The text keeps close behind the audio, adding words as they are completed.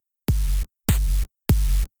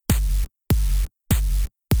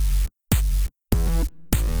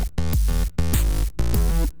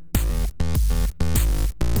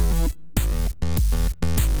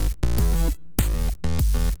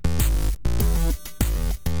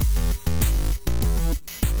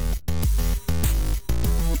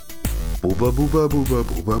That's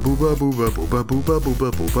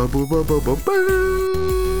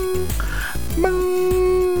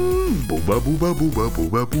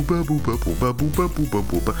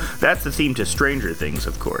the theme to Stranger Things,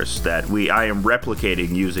 of course, that I am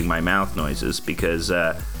replicating using my mouth noises because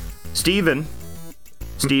Steven,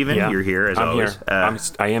 Yeah, you're here as I'm always. Here.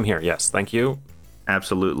 I am here. Yes, thank you.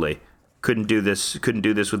 Absolutely. Couldn't do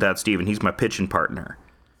this without Steven. He's my pitching partner.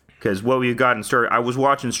 Because what we've got in store, I was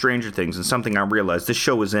watching Stranger Things, and something I realized, this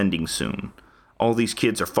show is ending soon. All these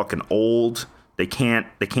kids are fucking old. They can't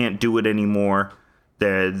do it anymore.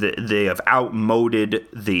 They have outmoded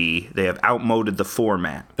the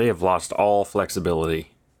format. They have lost all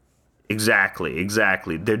flexibility. Exactly.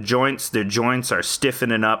 Their joints are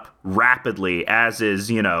stiffening up rapidly, as is,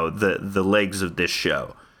 the legs of this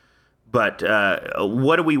show. But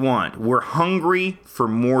what do we want? We're hungry for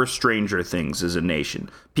more Stranger Things as a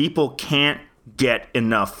nation. People can't get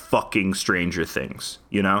enough fucking Stranger Things.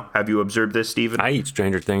 Have you observed this, Steven? I eat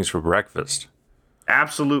Stranger Things for breakfast.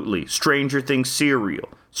 Absolutely. Stranger Things cereal,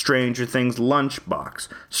 Stranger Things lunchbox,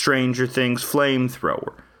 Stranger Things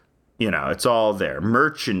flamethrower. It's all there.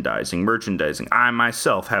 Merchandising. I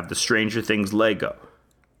myself have the Stranger Things Lego.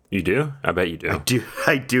 You do? I bet you do.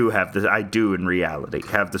 I do in reality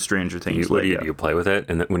have the Stranger Things Lego. You play with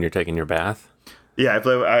it when you're taking your bath? Yeah,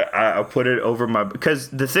 I'll put it over because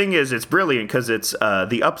the thing is, it's brilliant because it's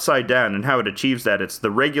the upside down, and how it achieves that. It's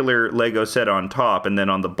the regular Lego set on top, and then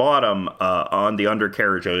on the bottom, on the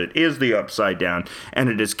undercarriage of it, is the upside down, and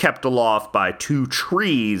it is kept aloft by two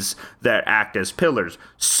trees that act as pillars.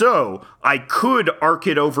 So I could arc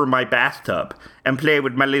it over my bathtub and play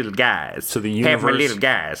with my little guys. So the universe, have my little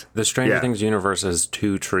guys. The Stranger Things universe has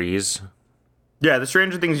two trees. Yeah, the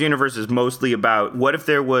Stranger Things universe is mostly about what if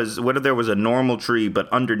there was a normal tree, but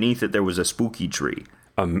underneath it there was a spooky tree.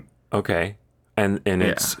 Okay, and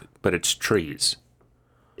it's trees.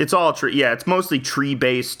 It's all tree. Yeah, it's mostly tree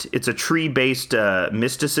based. It's a tree based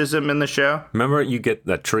mysticism in the show. Remember, you get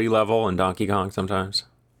the tree level in Donkey Kong sometimes.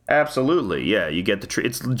 Absolutely, yeah. You get the tree.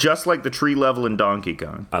 It's just like the tree level in Donkey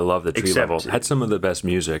Kong. I love the tree level. It had some of the best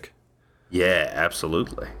music. Yeah,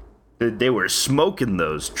 absolutely. They were smoking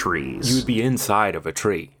those trees. You would be inside of a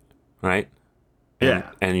tree, right? Yeah.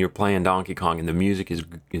 And you're playing Donkey Kong, and the music is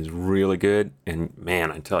really good. And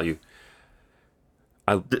man, I tell you,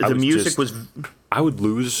 the music was. I would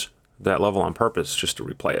lose that level on purpose just to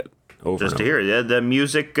replay it over. Just to hear it. The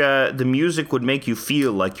music would make you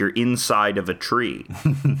feel like you're inside of a tree.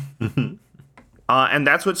 And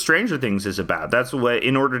that's what Stranger Things is about. That's what,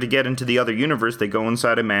 in order to get into the other universe, they go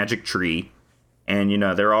inside a magic tree. And,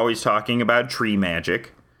 they're always talking about tree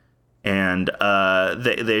magic. And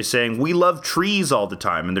they're saying, we love trees all the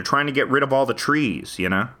time. And they're trying to get rid of all the trees,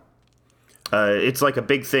 It's like a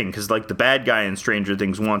big thing, because, like, the bad guy in Stranger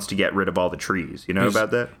Things wants to get rid of all the trees. You know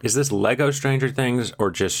about that? Is this Lego Stranger Things,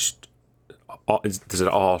 or just... does it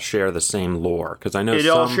all share the same lore? Because I know it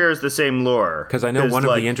all shares the same lore. Because I know one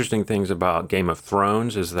of the interesting things about Game of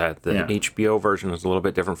Thrones is that the HBO version is a little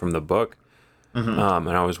bit different from the book. Mm-hmm.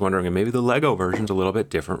 And I was wondering, and maybe the Lego version's a little bit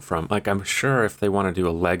different from, like, I'm sure if they want to do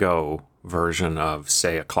a Lego version of,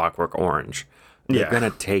 say, A Clockwork Orange, they're going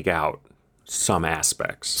to take out some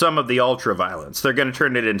aspects. Some of the ultra violence. They're going to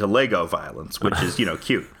turn it into Lego violence, which is,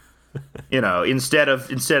 cute. Instead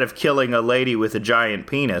of killing a lady with a giant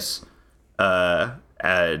penis, Alex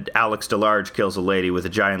DeLarge kills a lady with a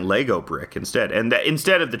giant Lego brick instead. And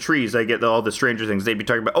instead of the trees, I get all the Stranger Things. They'd be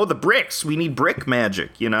talking about, the bricks. We need brick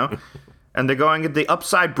magic, And they're going at the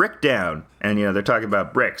upside brick down. And, they're talking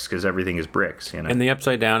about bricks because everything is bricks, And the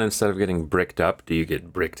upside down, instead of getting bricked up, do you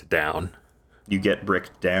get bricked down? You get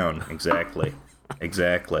bricked down. Exactly.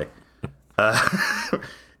 Exactly.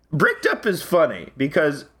 Bricked up is funny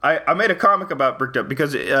because I made a comic about bricked up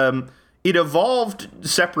because it evolved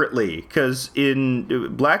separately. Because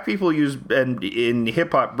in black people and in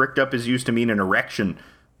hip hop, bricked up is used to mean an erection.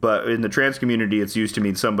 But in the trans community, it's used to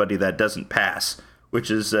mean somebody that doesn't pass. Which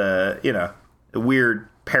is, a weird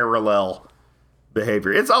parallel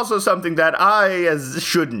behavior. It's also something that I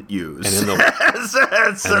shouldn't use. And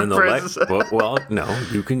no,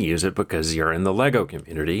 you can use it because you're in the Lego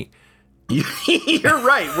community. You're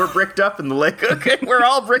right. We're bricked up in the Lego. We're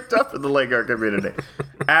all bricked up in the Lego community.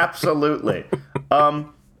 Absolutely.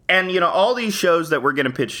 And, all these shows that we're going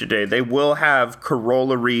to pitch today, they will have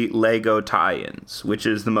corollary Lego tie-ins, which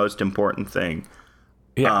is the most important thing.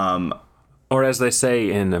 Yeah. Or as they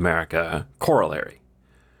say in America, corollary.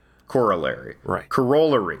 Corollary. Right.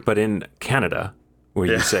 Corollary. But in Canada, where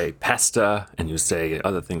you say pasta and you say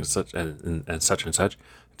other things such and such,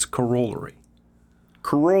 it's corollary.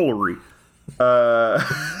 Corollary.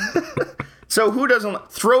 So who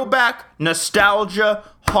doesn't throwback nostalgia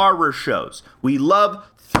horror shows? We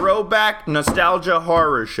love throwback nostalgia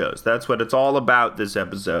horror shows. That's what it's all about this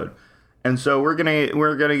episode. And so we're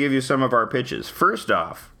gonna give you some of our pitches. First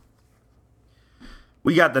off,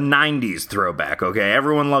 we got the 90s throwback, okay?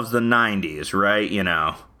 Everyone loves the 90s, right? You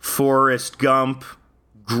know, Forrest Gump,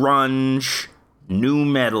 grunge, new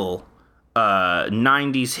metal,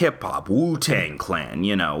 90s hip hop, Wu-Tang Clan.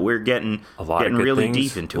 You know, we're getting really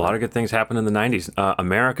deep into it. A lot of good things happened in the 90s.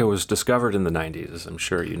 America was discovered in the 90s, as I'm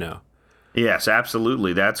sure you know. Yes,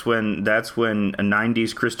 absolutely. That's when a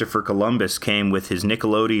 90s Christopher Columbus came with his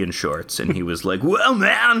Nickelodeon shorts, and he was like, "Well,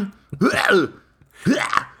 man."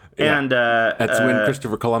 And that's when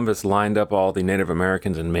Christopher Columbus lined up all the Native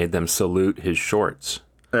Americans and made them salute his shorts.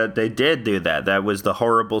 They did do that. That was the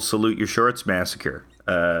horrible Salute Your Shorts massacre.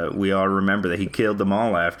 We all remember that he killed them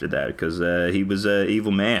all after that because he was an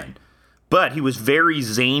evil man. But he was very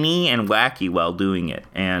zany and wacky while doing it.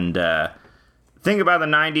 And the thing about the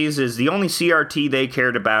 90s is the only CRT they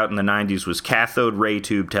cared about in the 90s was cathode ray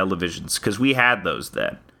tube televisions because we had those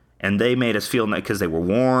then. And they made us feel nice because they were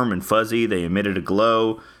warm and fuzzy. They emitted a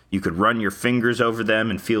glow. You could run your fingers over them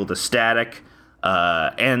and feel the static.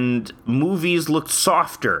 And movies looked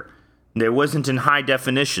softer. There wasn't in high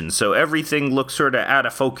definition, so everything looked sort of out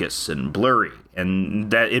of focus and blurry,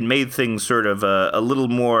 and that it made things sort of a little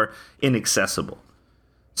more inaccessible.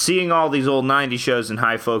 Seeing all these old 90s shows in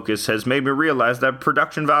high focus has made me realize that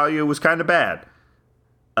production value was kind of bad.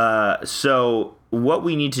 So what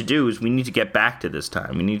we need to do is we need to get back to this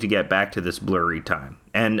time. We need to get back to this blurry time.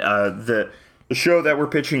 And the show that we're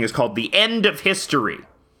pitching is called The End of History.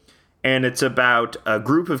 And it's about a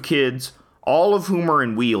group of kids, all of whom are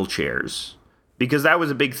in wheelchairs, because that was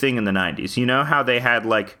a big thing in the 90s. You know how they had,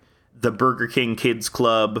 like, the Burger King Kids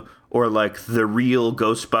Club or, like, the real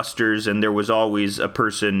Ghostbusters, and there was always a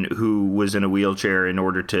person who was in a wheelchair in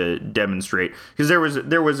order to demonstrate. Because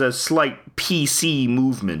there was a slight PC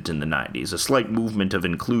movement in the 90s, a slight movement of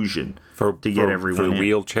inclusion to get everyone in. For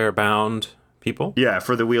wheelchair-bound people? Yeah,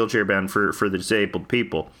 for the wheelchair-bound, for the disabled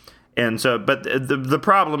people. And so, but the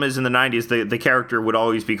problem is in the 90s, the character would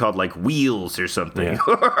always be called like Wheels or something,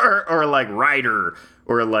 yeah. or like Ryder,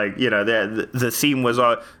 or like, you know, the theme was,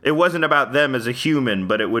 it wasn't about them as a human,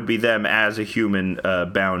 but it would be them as a human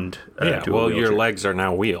bound to a wheelchair. Your legs are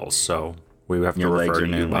now wheels, so we have to refer to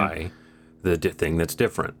you by the thing that's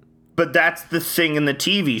different. But that's the thing in the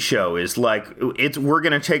TV show is like, we're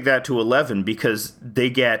going to take that to 11 because they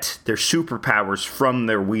get their superpowers from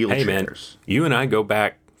their wheelchairs. Hey man, you and I go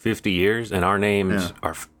back 50 years, and our names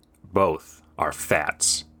are both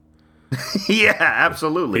Fats. Yeah,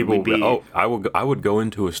 absolutely. I would go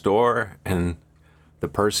into a store, and the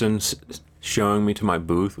person showing me to my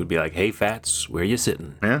booth would be like, "Hey, Fats, where you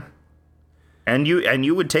sitting?" Yeah, and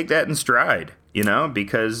you would take that in stride, you know,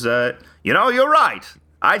 because you're right.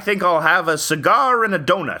 I think I'll have a cigar and a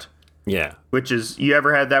donut. Yeah. Which is, you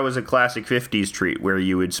ever had, that was a classic 50s treat where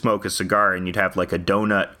you would smoke a cigar and you'd have like a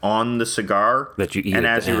donut on the cigar. That you eat and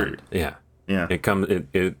at the end. Yeah.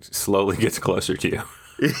 It slowly gets closer to you.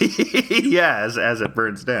 Yeah, as it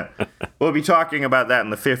burns down. We'll be talking about that in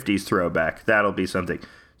the 50s throwback. That'll be something.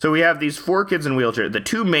 So we have these 4 kids in wheelchairs, the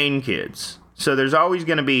 2 main kids. So there's always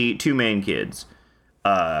going to be 2 main kids.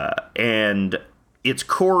 And it's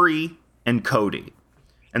Corey and Cody.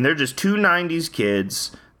 And they're just 2 90s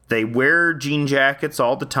kids. They wear jean jackets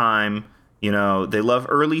all the time. You know, they love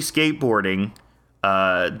early skateboarding.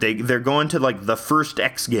 They're going to like the first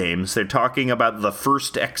X Games. They're talking about the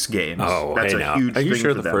first X Games. Oh, that's a huge thing. Are you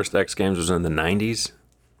sure the first X Games was in the 90s?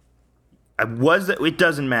 It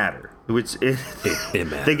doesn't matter. It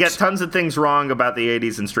matters. They get tons of things wrong about the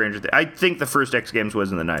 80s and Stranger Things. I think the first X Games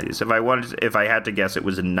was in the 90s. If I had to guess, it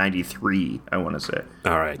was in 93. I want to say.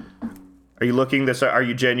 All right. Are you looking this up? Are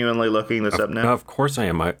you genuinely looking this up now? Of course I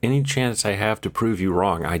am. Any chance I have to prove you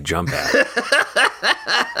wrong, I jump at.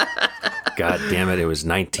 God damn it! It was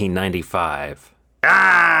 1995.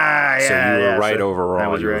 Yeah. So you were right so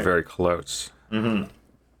overall. You were right. very close. Mm-hmm.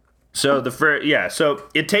 So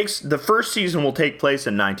the first season will take place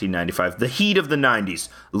in 1995, the heat of the 90s.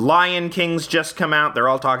 Lion King's just come out. They're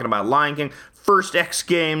all talking about Lion King. First X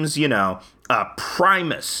Games,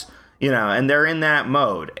 Primus. And they're in that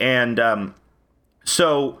mode. And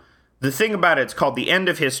so the thing about it's called The End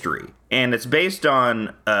of History, and it's based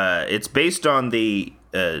on the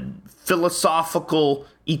philosophical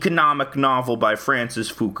economic novel by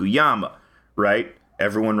Francis Fukuyama, right?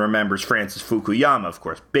 Everyone remembers Francis Fukuyama, of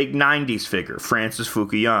course. Big 90s figure, Francis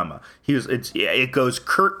Fukuyama. It goes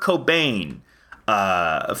Kurt Cobain,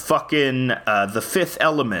 The Fifth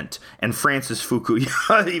Element, and Francis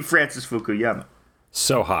Fukuyama.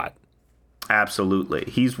 So hot. Absolutely.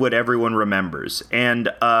 He's what everyone remembers. And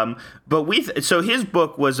so his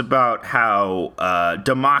book was about how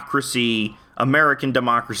American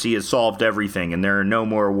democracy has solved everything and there are no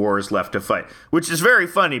more wars left to fight, which is very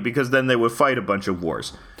funny because then they would fight a bunch of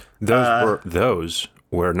wars. Those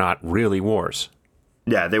were not really wars.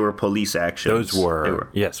 Yeah, they were police actions. Those were.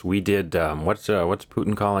 Yes, we did. What's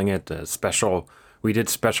Putin calling it? Special. We did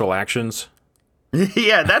special actions.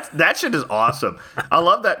 Yeah, that shit is awesome. I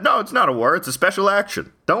love that. No, it's not a war. It's a special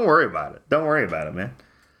action. Don't worry about it. Don't worry about it, man.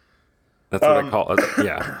 That's what I call it.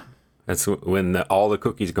 Yeah. That's when all the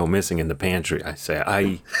cookies go missing in the pantry. I say,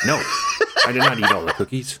 I did not eat all the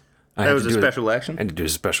cookies. That was a special action? I had to do a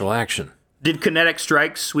special action. Did kinetic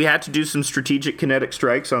strikes? We had to do some strategic kinetic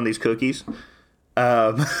strikes on these cookies.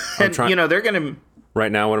 They're going to...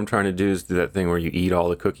 Right now, what I'm trying to do is do that thing where you eat all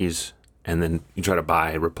the cookies and then you try to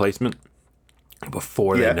buy a replacement.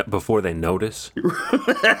 Before they notice.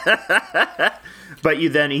 But you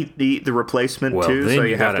then eat the replacement too, so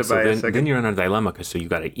you have to buy a second. Then you're in a dilemma, so you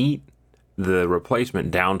got to eat the replacement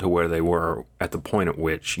down to where they were at the point at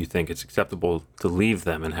which you think it's acceptable to leave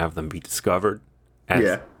them and have them be discovered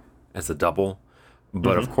as a double.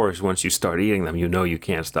 But of course, once you start eating them, you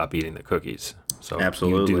can't stop eating the cookies. So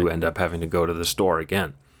absolutely. You do end up having to go to the store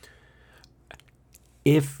again.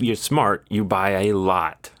 If you're smart, you buy a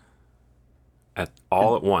lot.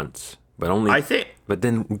 All at once, but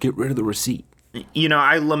then get rid of the receipt.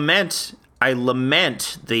 I lament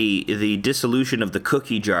the dissolution of the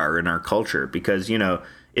cookie jar in our culture because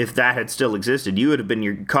if that had still existed, you would have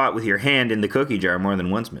been caught with your hand in the cookie jar more than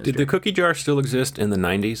once, mister. Did the cookie jar still exist in the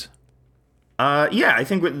 90s? Yeah, I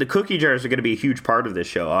think the cookie jars are going to be a huge part of this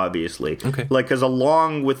show, obviously. Okay. Because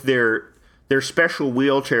along with their special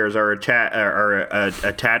wheelchairs are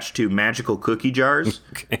attached to magical cookie jars.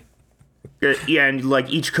 Okay. Yeah, and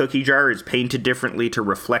each cookie jar is painted differently to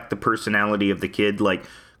reflect the personality of the kid. Like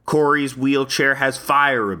Corey's wheelchair has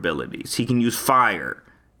fire abilities; he can use fire,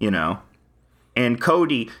 And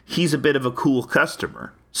Cody, he's a bit of a cool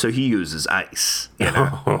customer, so he uses ice. And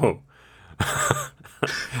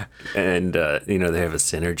they have a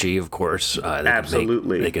synergy, of course.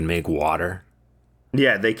 Absolutely, they can make water.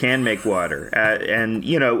 Yeah, they can make water, and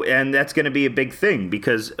that's going to be a big thing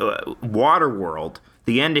because Waterworld.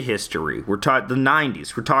 The end of history. We're taught the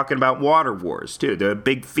 90s. We're talking about water wars, too. The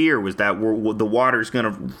big fear was that the water's going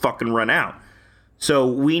to fucking run out. So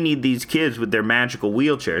we need these kids with their magical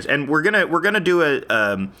wheelchairs. And we're gonna do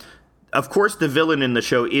of course, the villain in the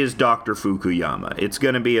show is Dr. Fukuyama. It's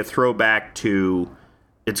going to be a throwback to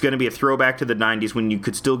the 90s when you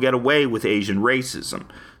could still get away with Asian racism.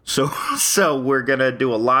 So we're going to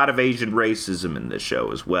do a lot of Asian racism in this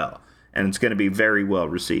show as well. And it's going to be very well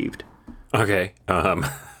received. Okay.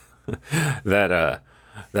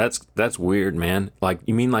 That's weird, man. Like,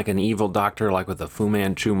 you mean like an evil doctor, like with a Fu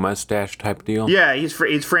Manchu mustache type deal? Yeah, he's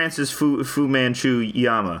Francis Fu Manchu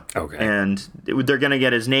Yama. Okay. And they're gonna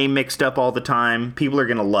get his name mixed up all the time. People are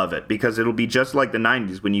gonna love it because it'll be just like the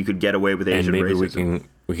 90s when you could get away with Asian racism. And maybe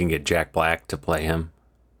we can get Jack Black to play him.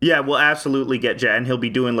 Yeah, we'll absolutely get Jack, and he'll be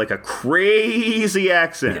doing like a crazy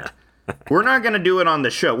accent. Yeah. We're not going to do it on the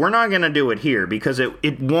show. We're not going to do it here because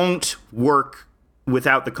it won't work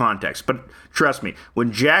without the context. But trust me,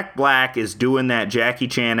 when Jack Black is doing that Jackie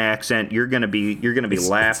Chan accent, you're going to be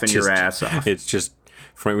laughing your ass off. It's just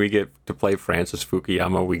when we get to play Francis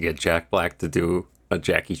Fukuyama, we get Jack Black to do a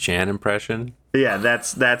Jackie Chan impression. Yeah,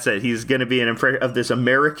 that's it. He's going to be an impression of this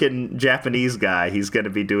American Japanese guy. He's going to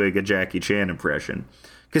be doing a Jackie Chan impression.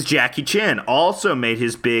 Because Jackie Chan also made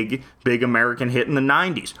his big American hit in the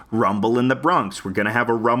 90s, Rumble in the Bronx. We're going to have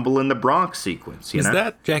a Rumble in the Bronx sequence, Is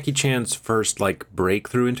that Jackie Chan's first,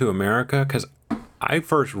 breakthrough into America? Because I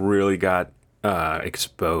first really got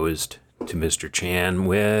exposed to Mr. Chan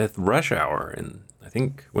with Rush Hour. And I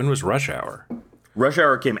think, when was Rush Hour? Rush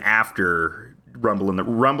Hour came after Rumble in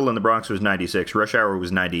the Bronx was 96. Rush Hour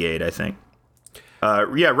was 98, I think.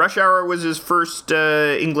 Rush Hour was his first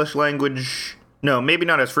English language... No, maybe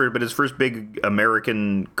not his first, but his first big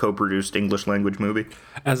American co-produced English language movie.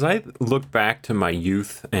 As I look back to my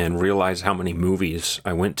youth and realize how many movies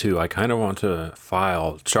I went to, I kind of want to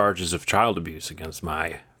file charges of child abuse against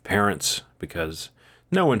my parents because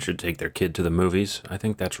no one should take their kid to the movies. I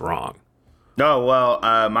think that's wrong. Oh, well,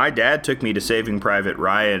 my dad took me to Saving Private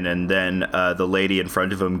Ryan, and then the lady in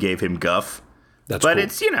front of him gave him guff. But cool.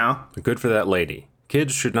 It's, Good for that lady.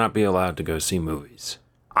 Kids should not be allowed to go see movies.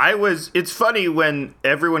 It's funny when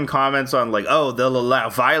everyone comments on they'll allow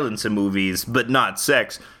violence in movies, but not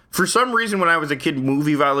sex. For some reason, when I was a kid,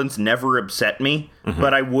 movie violence never upset me,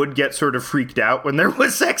 but I would get sort of freaked out when there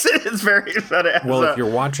was sex in it. It's very funny. Well, if you're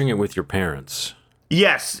watching it with your parents,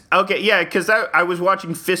 Yes. Okay. Yeah. Because I was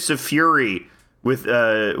watching Fists of Fury with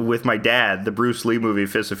my dad, the Bruce Lee movie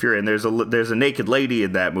Fists of Fury, and there's a naked lady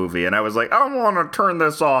in that movie, and I was like, I want to turn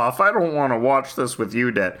this off. I don't want to watch this with you,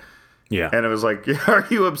 Dad. Yeah. And it was like, are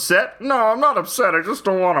you upset? No, I'm not upset. I just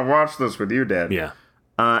don't want to watch this with you, Dad. Yeah.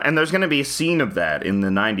 And there's going to be a scene of that in the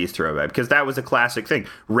 90s throwback, because that was a classic thing.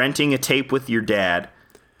 Renting a tape with your dad,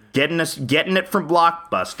 getting it from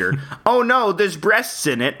Blockbuster. Oh no, there's breasts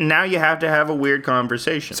in it, and now you have to have a weird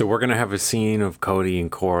conversation. So we're gonna have a scene of Cody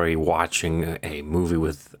and Corey watching a movie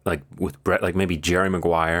with Brett, like maybe Jerry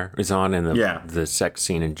Maguire is on, and the sex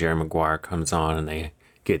scene and Jerry Maguire comes on, and they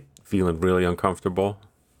get feeling really uncomfortable.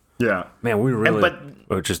 Yeah, man,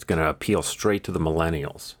 we're just gonna appeal straight to the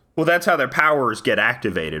millennials. Well, that's how their powers get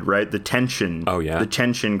activated, right? The tension. Oh yeah, the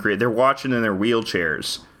tension create. They're watching in their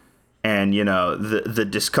wheelchairs. And, you know, the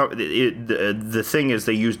thing is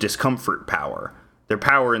they use discomfort power. Their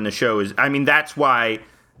power in the show is, I mean, that's why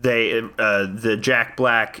the Jack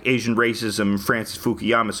Black, Asian racism, Francis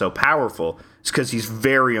Fukuyama so powerful. It's because he's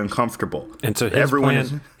very uncomfortable. And so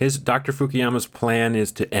his Dr. Fukuyama's plan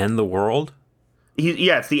is to end the world?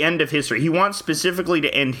 It's the end of history. He wants specifically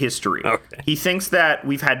to end history. Okay. He thinks that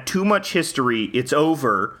we've had too much history. It's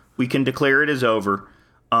over. We can declare it as over.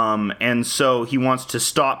 And so he wants to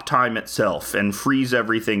stop time itself and freeze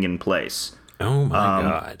everything in place. Oh my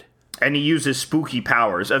God. And he uses spooky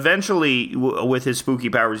powers. Eventually, with his spooky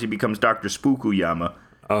powers, he becomes Dr. Spookuyama.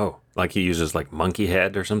 Oh, like he uses like monkey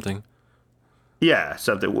head or something? Yeah,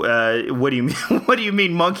 something. What do you mean? What do you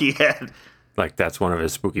mean monkey head? Like that's one of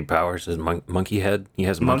his spooky powers is monkey head? He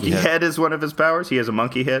has monkey head is one of his powers? He has a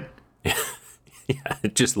monkey head? Yeah,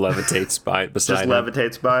 it just levitates beside him.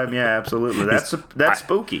 Levitates by him. Yeah, absolutely. That's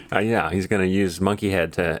spooky. Yeah, he's gonna use Monkey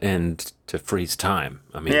Head to freeze time.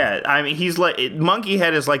 I mean, he's like Monkey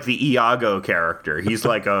Head is like the Iago character. He's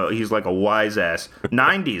like a wise ass.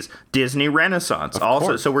 90s Disney Renaissance.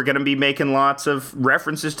 Also, so we're gonna be making lots of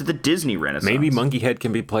references to the Disney Renaissance. Maybe Monkey Head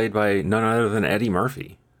can be played by none other than Eddie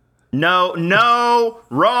Murphy. No,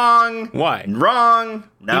 wrong. Why? Wrong.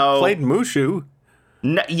 No. He played Mushu.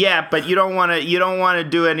 No, yeah, but you don't want to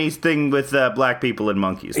do anything with black people and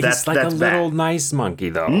monkeys. He's like that's a little bad. nice monkey,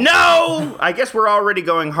 though. No, I guess we're already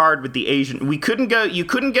going hard with the Asian. You couldn't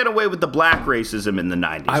get away with the black racism in the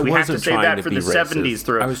 90s. We have to say that for the 70s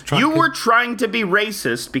through. You were trying to be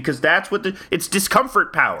racist because that's what it's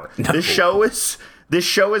discomfort power. No. This show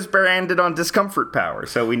is branded on discomfort power.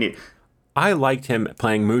 So we need. I liked him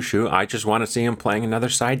playing Mushu. I just want to see him playing another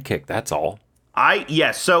sidekick. That's all.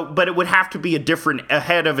 But it would have to be a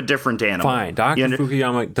head of a different animal. Fine, Dr.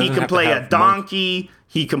 Fukuyama doesn't he can play a donkey.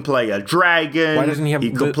 He can play a dragon. Why doesn't he have?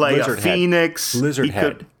 He could play a phoenix. Lizard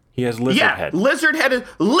head. He has lizard head.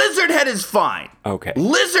 Lizard head is fine. Okay.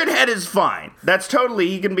 Lizard head is fine. That's totally.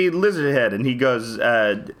 He can be lizard head, and he goes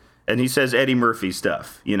and he says Eddie Murphy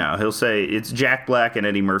stuff. You know, he'll say it's Jack Black and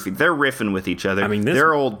Eddie Murphy. They're riffing with each other. I mean,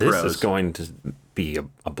 they're old pros. This is going to be a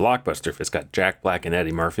blockbuster if it's got Jack Black and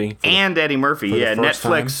Eddie Murphy. Eddie Murphy, yeah.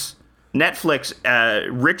 Netflix,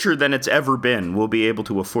 richer than it's ever been, will be able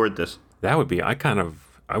to afford this. That would be. I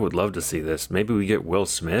would love to see this. Maybe we get Will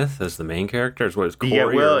Smith as the main character. As what is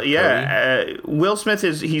Corey? Will Smith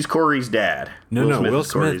he's Corey's dad. Will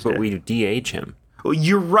Smith, but we DH him.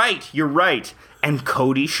 You're right. And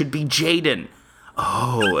Cody should be Jaden.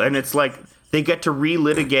 Oh, and it's like they get to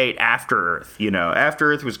relitigate After Earth. You know,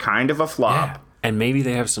 After Earth was kind of a flop. Yeah. And maybe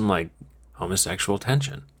they have some like homosexual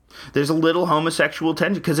tension. There's a little homosexual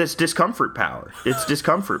tension because it's discomfort power. It's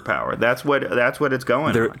discomfort power. That's what it's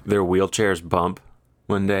going on. Their wheelchairs bump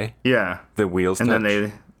one day. Yeah. The wheels and touch.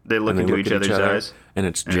 Then they look into each other's eyes. And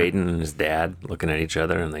it's Jaden and his dad looking at each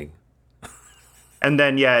other, and they. And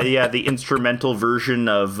then the instrumental version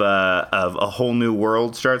of A Whole New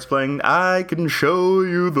World starts playing. I can show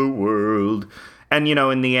you the world. And, you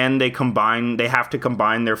know, in the end, they have to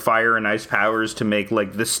combine their fire and ice powers to make,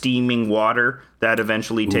 like, the steaming water that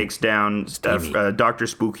eventually takes down Dr.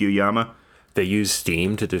 Spookuyama. They use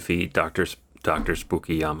steam to defeat Dr.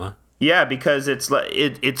 Spookuyama. Yeah, because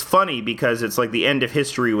it's funny because it's like the end of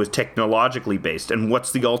history was technologically based. And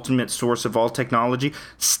what's the ultimate source of all technology?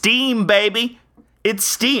 Steam, baby! It's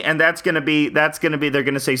steam. And they're going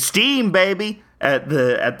to say steam, baby!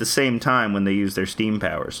 at the same time when they use their steam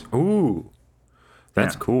powers. Ooh.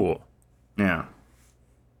 That's cool. Yeah.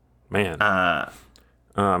 Man.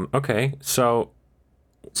 Okay. So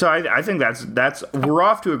I think that's we're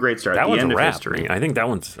off to a great start. That the one's end a of wrap. history. I think that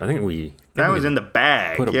was in the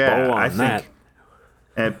bag. Put a bow on that.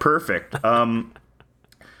 Perfect.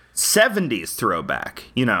 70s throwback,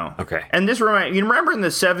 you know. Okay. And this remember in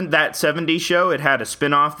that 70s show, it had a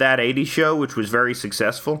spin-off, That 80s Show, which was very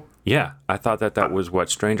successful. Yeah, I thought that was what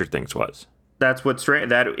Stranger Things was. That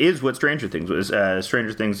is what Stranger Things was.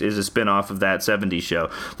 Stranger Things is a spin-off of that 70s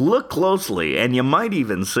show. Look closely, and you might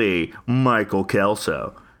even see Michael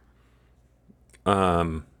Kelso.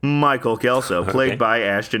 Michael Kelso, played by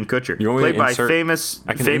Ashton Kutcher. Played by famous...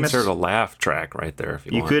 I can insert a laugh track right there if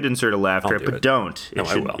you want. You could insert a laugh track, but don't. No,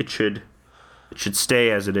 I will. It should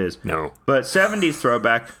stay as it is. No. But 70s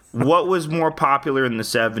throwback, what was more popular in the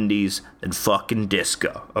 70s than fucking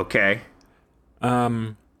disco, okay?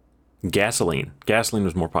 Gasoline. Gasoline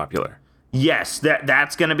was more popular. Yes,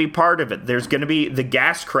 that's going to be part of it. There's going to be the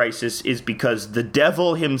gas crisis is because the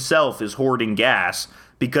devil himself is hoarding gas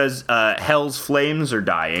because hell's flames are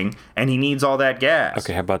dying and he needs all that gas.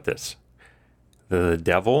 Okay, how about this? The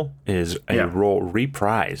devil is a role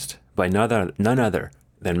reprised by none other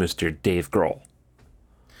than Mr. Dave Grohl.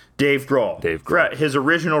 Dave Grohl. Right. His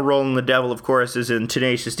original role in The Devil, of course, is in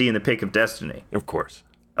Tenacious D and The Pick of Destiny. Of course.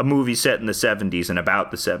 A movie set in the 70s and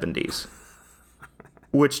about the 70s.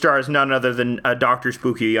 Which stars none other than Dr.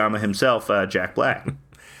 Spookiyama himself, Jack Black.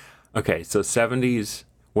 Okay, so 70s...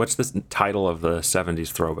 What's the title of the 70s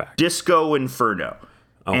throwback? Disco Inferno.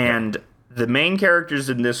 Okay. And the main characters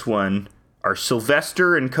in this one are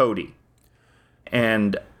Sylvester and Cody.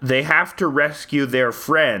 And they have to rescue their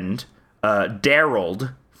friend,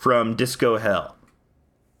 Daryl, from Disco Hell.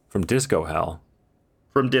 From Disco Hell?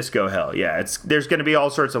 From Disco Hell, yeah. There's going to be all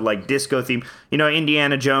sorts of, like, disco theme. You know,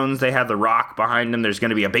 Indiana Jones, they have the rock behind them. There's going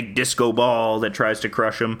to be a big disco ball that tries to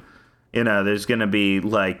crush them. You know, there's going to be,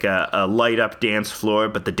 like, a light-up dance floor,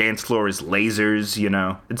 but the dance floor is lasers, you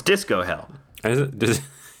know. It's Disco Hell. Does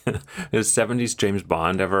 70s James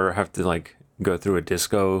Bond ever have to, like, go through a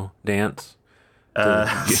disco dance?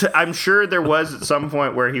 I'm sure there was at some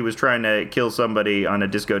point where he was trying to kill somebody on a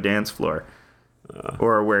disco dance floor.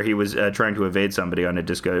 Or where he was trying to evade somebody on a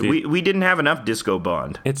disco. We didn't have enough Disco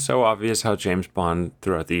Bond. It's so obvious how James Bond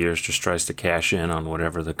throughout the years just tries to cash in on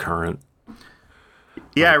whatever the current...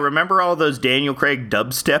 Yeah, I remember all those Daniel Craig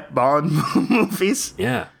dubstep Bond movies.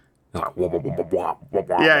 Yeah.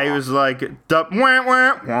 Yeah, he was like...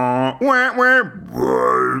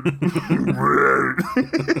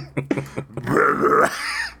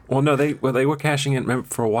 Well, no, they were cashing in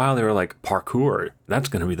for a while. They were like, parkour, that's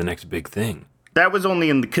going to be the next big thing. That was only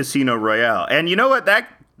in the Casino Royale. And you know what? That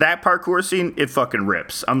parkour scene, it fucking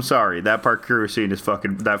rips. I'm sorry. That parkour scene is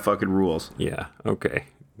fucking rules. Yeah, okay.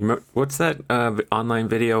 What's that online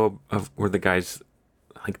video of where the guys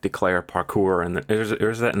like declare parkour and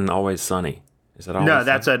is that in Always Sunny? Is that Always No,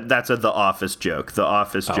 that's a The Office joke. The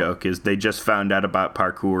Office joke is they just found out about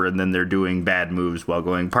parkour and then they're doing bad moves while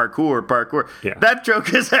going parkour. Yeah. That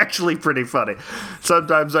joke is actually pretty funny.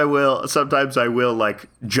 Sometimes I will like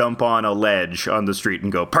jump on a ledge on the street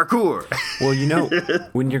and go parkour. Well, you know,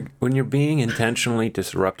 when you're being intentionally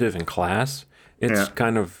disruptive in class, it's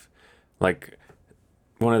kind of like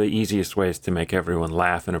one of the easiest ways to make everyone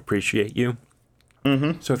laugh and appreciate you.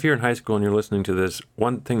 Mm-hmm. So if you're in high school and you're listening to this,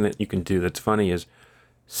 one thing that you can do that's funny is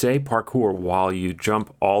say parkour while you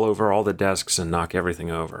jump all over all the desks and knock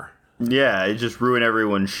everything over. Yeah, it just ruin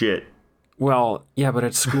everyone's shit. Well, yeah, but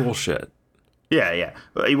it's school shit. Yeah.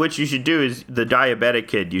 What you should do is the diabetic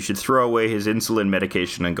kid, you should throw away his insulin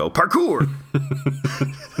medication and go parkour.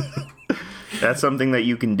 That's something that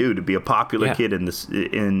you can do to be a popular kid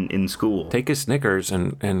in school. Take a Snickers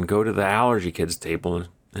and go to the allergy kids table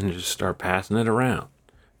and just start passing it around.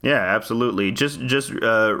 Yeah, absolutely. Just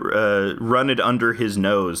run it under his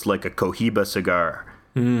nose like a Cohiba cigar.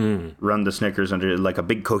 Run the Snickers under it like a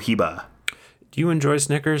big Cohiba. Do you enjoy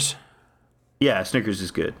Snickers? Yeah, Snickers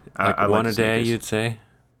is good. Like I one like a day, Snickers. you'd say?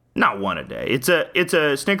 Not one a day. It's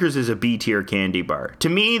a Snickers is a B tier candy bar. To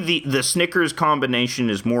me, the Snickers combination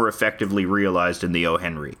is more effectively realized in the O.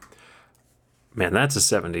 Henry. Man, that's a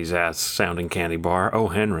 70s ass sounding candy bar. O.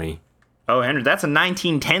 Henry. Oh, Henry, that's a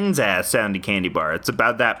 1910s ass sounding candy bar. It's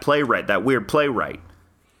about that playwright, that weird playwright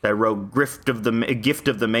that wrote Gift of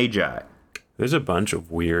the Magi. There's a bunch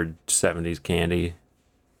of weird 70s candy.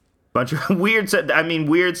 Bunch of weird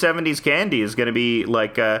 70s candy is going to be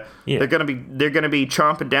like they're going to be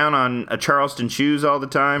chomping down on a Charleston Chews all the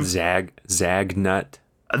time. Zag Nut.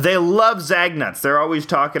 They love Zagnuts. They're always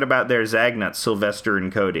talking about their Zagnuts, Sylvester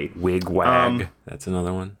and Cody. Wig Wag. That's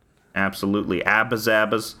another one. Absolutely. Abba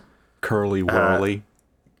Zabbas. Curly Whirly.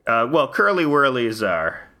 Well, Curly Whirlies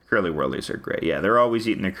are great. Yeah, they're always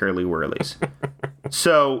eating their Curly Whirlies.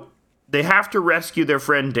 So they have to rescue their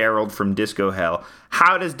friend Daryl from Disco Hell.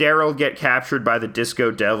 How does Daryl get captured by the Disco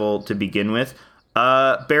Devil to begin with?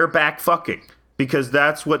 Bareback fucking. Because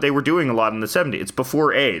that's what they were doing a lot in the 70s. It's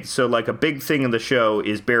before AIDS. So, like, a big thing in the show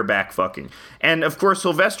is bareback fucking. And, of course,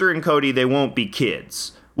 Sylvester and Cody, they won't be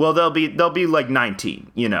kids. Well, they'll be like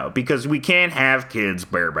 19, because we can't have kids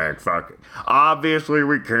bareback fucking. Obviously,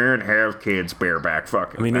 we can't have kids bareback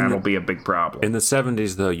fucking. I mean, that'll be a big problem. In the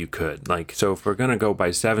 70s, though, you could. Like, so if we're gonna go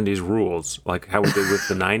by 70s rules, like how we did with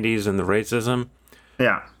the 90s and the racism,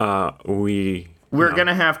 we're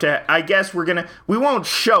gonna have to. I guess we won't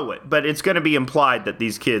show it, but it's gonna be implied that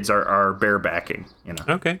these kids are barebacking.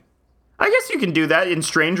 Okay. I guess you can do that. In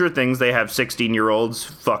Stranger Things, they have 16-year-olds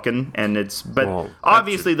fucking,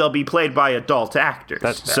 obviously they'll be played by adult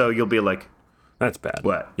actors. So you'll be like, that's bad.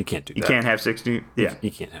 What? You can't do that. You can't have 16. Yeah,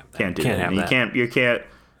 you can't have that. Can't do that.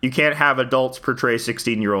 You can't have adults portray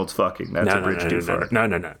 16-year-olds fucking. That's a bridge too far. No.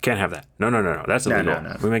 Can't have that. No. That's illegal.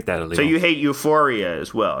 No. We make that illegal. So you hate Euphoria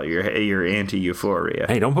as well. You're anti-Euphoria.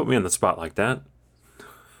 Hey, don't put me on the spot like that.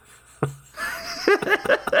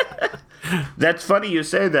 That's funny you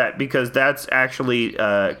say that, because that's actually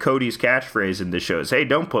Cody's catchphrase in the show. Hey,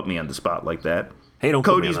 don't put me on the spot like that. Hey, don't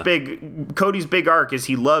put me on that. Cody's big arc is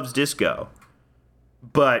he loves disco.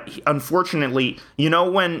 But unfortunately,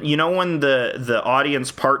 when the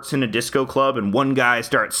audience parts in a disco club and one guy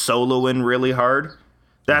starts soloing really hard,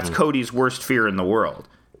 that's Cody's worst fear in the world.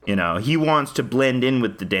 He wants to blend in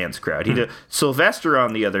with the dance crowd. Sylvester,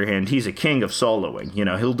 on the other hand, he's a king of soloing.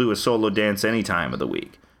 He'll do a solo dance any time of the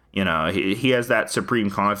week. He has that supreme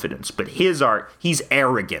confidence. But his art, he's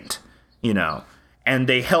arrogant, and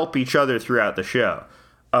they help each other throughout the show.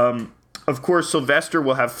 Of course, Sylvester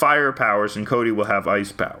will have fire powers and Cody will have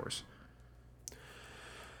ice powers.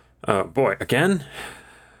 Boy, again?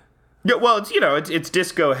 Yeah, well, it's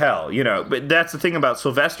disco hell, But that's the thing about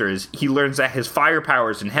Sylvester is he learns that his fire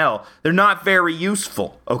powers in hell, they're not very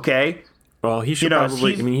useful, okay? Well, he should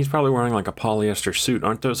he's probably wearing like a polyester suit.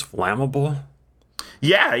 Aren't those flammable?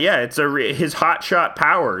 Yeah, it's his hotshot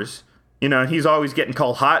powers. He's always getting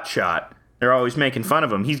called hotshot. They're always making fun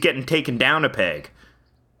of him. He's getting taken down a peg.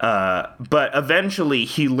 But eventually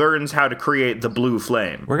he learns how to create the blue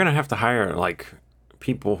flame. We're gonna have to hire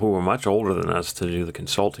people who are much older than us to do the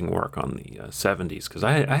consulting work on the 70s, because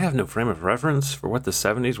I have no frame of reference for what the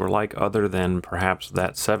 70s were like other than perhaps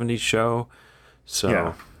that 70s show. So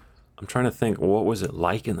yeah. I'm trying to think, what was it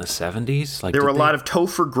like in the 70s? There were a lot of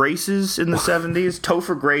Topher Graces in the 70s.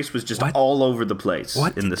 Topher Grace was just all over the place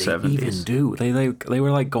in the 70s. What did they even do? They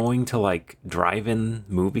were going to drive-in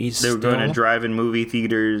movies. They were going to drive-in movie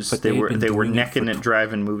theaters. But they were necking at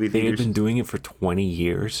drive-in movie theaters. They had been doing it for 20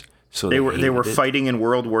 years. So they were fighting in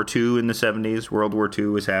World War II in the 70s. World War II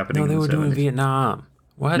was happening. No, they were doing Vietnam.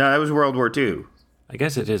 What? No, that was World War II. I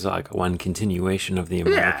guess it is one continuation of the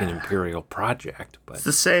American Imperial Project, but it's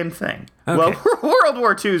the same thing. Okay. Well, World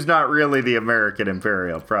War II is not really the American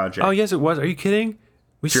Imperial Project. Oh, yes, it was. Are you kidding?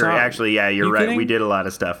 Actually, yeah, you're right. Kidding? We did a lot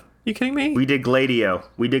of stuff. You kidding me? We did Gladio.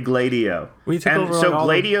 We took over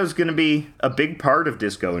Gladio's going to be a big part of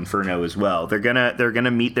Disco Inferno as well. They're gonna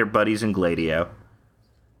meet their buddies in Gladio.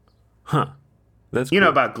 Huh. That's cool. You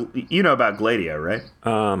know about Gladio, right?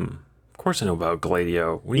 Of course I know about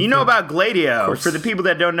Gladio. You know about Gladio. For the people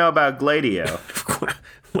that don't know about Gladio. Of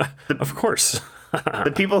course.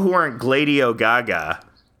 The people who aren't Gladio Gaga.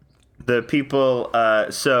 The people,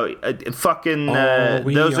 those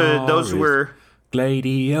were...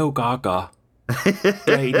 Gladio Gaga.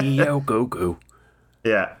 Gladio Goo.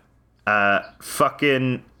 Yeah. I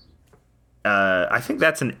think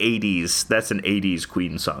that's an 80s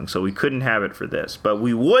Queen song, so we couldn't have it for this. But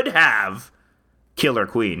we would have Killer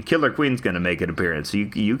Queen. Killer Queen's going to make an appearance.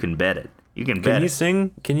 You can bet it. Can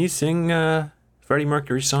you sing Freddie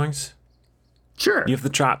Mercury songs? Sure. You have the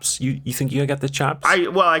chops. You think you got the chops?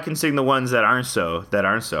 I can sing the ones that aren't so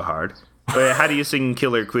hard. But how do you sing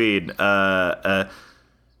Killer Queen?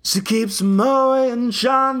 She keeps mowing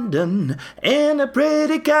Shandon in a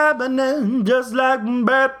pretty cabinet, just like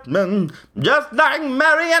Batman, just like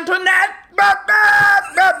Marie Antoinette.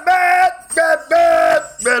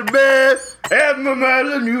 And my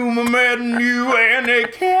man and you, and they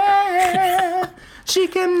can. She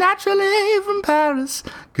came naturally from Paris,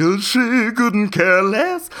 'cause she couldn't care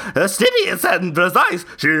less. Assiduous and precise,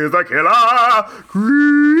 she's a killer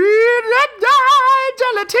queen,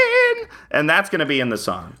 gelatine. And that's going to be in the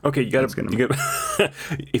song. Okay, you got to...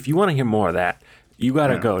 If you want to hear more of that, you got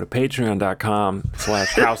to go to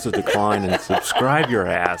patreon.com/House of Decline and subscribe your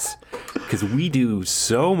ass, because we do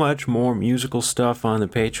so much more musical stuff on the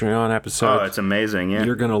Patreon episode. Oh, it's amazing, yeah.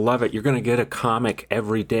 You're going to love it. You're going to get a comic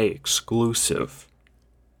every day exclusive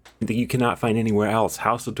that you cannot find anywhere else.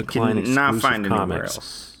 House of Decline exclusive not find comics. Anywhere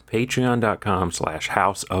else.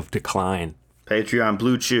 Patreon.com/House of Decline. Patreon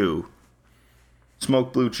Blue Chew.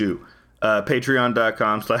 Smoke Blue Chew.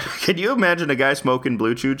 Patreon.com/ Can you imagine a guy smoking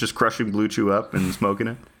Blue Chew, just crushing Blue Chew up and smoking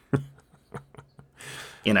it?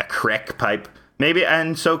 in a crack pipe. Maybe,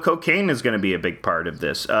 and so cocaine is going to be a big part of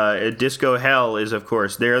this. Disco Hell is, of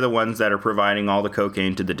course, they're the ones that are providing all the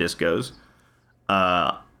cocaine to the discos.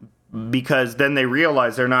 Because then they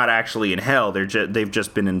realize they're not actually in hell. They've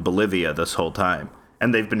just been in Bolivia this whole time.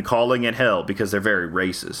 And they've been calling it hell because they're very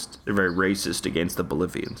racist. They're very racist against the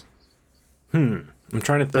Bolivians. I'm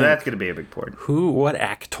trying to think. So that's going to be a big part. What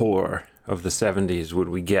actor of the 70s would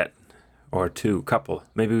we get? Or couple.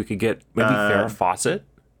 Maybe we could get Farrah Fawcett?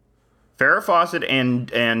 Farrah Fawcett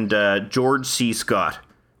and George C. Scott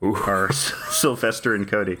are Sylvester and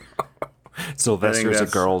Cody. Sylvester's a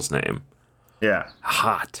girl's name. Yeah.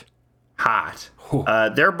 Hot.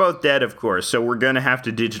 They're both dead, of course, so we're going to have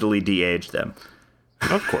to digitally de-age them.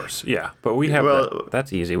 Of course, yeah. But we have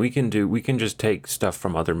that's easy. We can just take stuff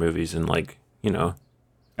from other movies and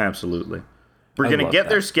Absolutely. We're going to get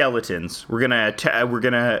their skeletons. We're going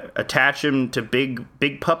to attach them to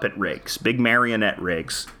big puppet rigs, big marionette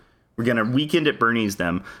rigs. We're going to Weekend at Bernie's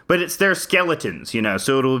them, but it's their skeletons,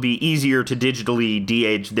 so it'll be easier to digitally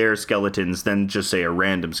de-age their skeletons than just say a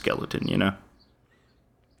random skeleton,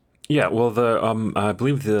 Yeah, well, I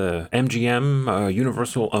believe the MGM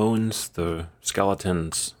Universal owns the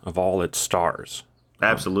skeletons of all its stars.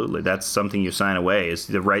 Absolutely, that's something you sign away is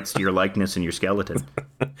the rights to your likeness and your skeleton.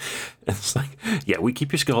 It's like, yeah, we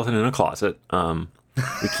keep your skeleton in a closet.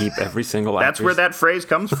 We keep every single. That's where that phrase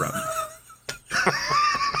comes from.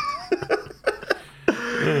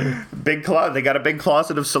 Big closet. They got a big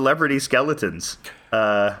closet of celebrity skeletons.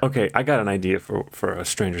 Okay, I got an idea for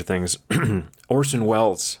Stranger Things. Orson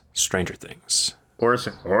Welles' Stranger Things.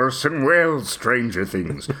 Orson Welles' Stranger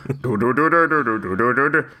Things.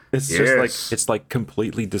 It's just it's like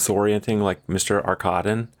completely disorienting, like Mr.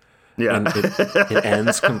 Arkadin. Yeah. And it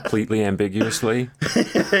ends completely ambiguously.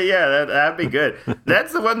 Yeah, that'd be good.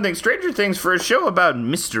 That's the one thing. Stranger Things, for a show about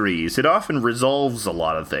mysteries, it often resolves a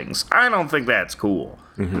lot of things. I don't think that's cool.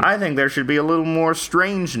 Mm-hmm. I think there should be a little more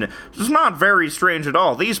strangeness. It's not very strange at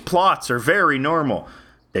all. These plots are very normal.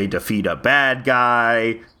 They defeat a bad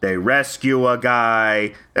guy. They rescue a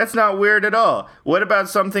guy. That's not weird at all. What about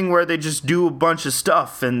something where they just do a bunch of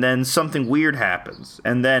stuff and then something weird happens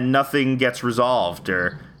and then nothing gets resolved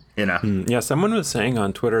or... Yeah, someone was saying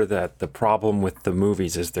on Twitter that the problem with the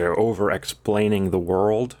movies is they're over-explaining the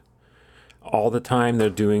world. All the time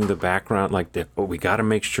they're doing the background, but we got to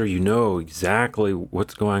make sure you know exactly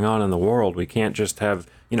what's going on in the world. We can't just have,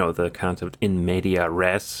 the concept in media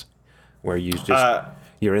res, where you just,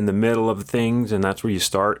 you're in the middle of things and that's where you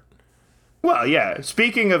start. Well, yeah.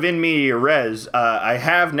 Speaking of in media res, I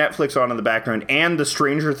have Netflix on in the background, and the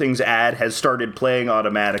Stranger Things ad has started playing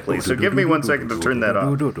automatically. So give me 1 second to turn that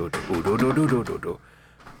off.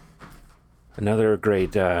 Another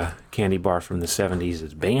great candy bar from the 70s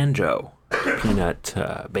is Banjo. Peanut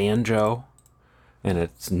Banjo. And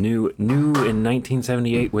it's new in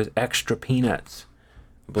 1978 with extra peanuts.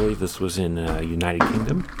 I believe this was in United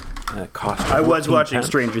Kingdom. I was watching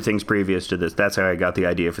Stranger Things previous to this. That's how I got the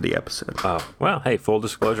idea for the episode. Oh, well, hey, full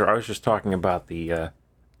disclosure, I was just talking about the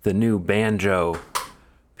new Banjo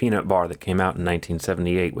peanut bar that came out in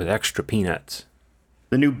 1978 with extra peanuts.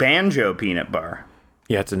 The new Banjo peanut bar?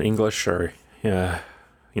 Yeah, it's in English or,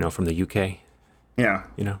 from the UK. Yeah.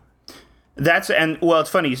 Well, it's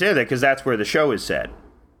funny you say that because that's where the show is set.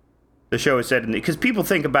 The show is set because people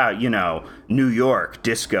think about, New York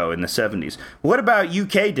disco in the 70s. What about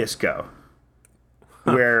UK disco?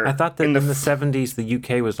 Where I thought that in the 70s the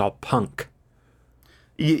UK was all punk.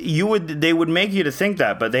 They would make you to think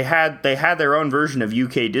that, but they had their own version of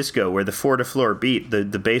UK disco where the 4-to-floor beat, the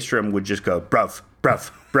bass drum would just go bruff,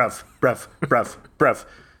 bruff, bruff, bruff, bruff, bruff.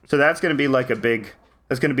 So that's going to be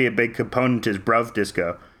a big component is bruv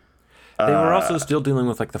disco. They were also still dealing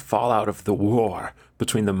with the fallout of the war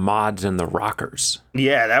between the mods and the rockers.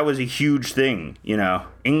 Yeah, that was a huge thing.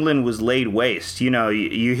 England was laid waste.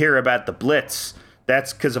 You hear about the Blitz.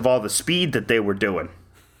 That's because of all the speed that they were doing.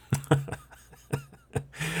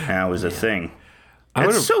 That was a thing.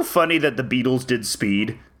 It's so funny that the Beatles did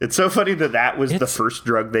speed. It's so funny that was the first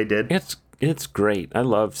drug they did. It's great. I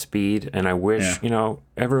love speed, and I wish,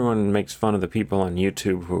 everyone makes fun of the people on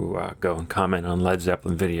YouTube who go and comment on Led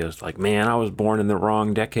Zeppelin videos like, man, I was born in the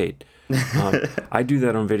wrong decade. I do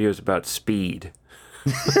that on videos about speed.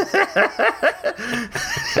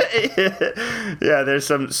 Yeah, there's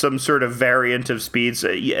some sort of variant of speeds.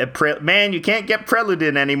 Man, you can't get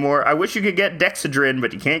Preludin anymore. I wish you could get Dexedrine,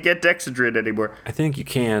 but you can't get Dexedrine anymore. I think you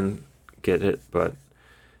can get it, but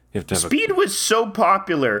you have to have Speed was so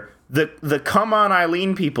popular. The Come On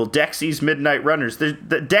Eileen people, Dexy's Midnight Runners. The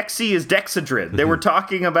Dexy is Dexedrine. They were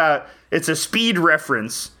talking about it's a speed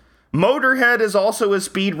reference. Motorhead is also a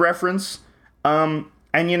speed reference.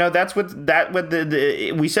 And that's what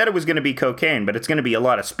we said it was going to be cocaine, but it's going to be a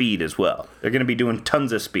lot of speed as well. They're going to be doing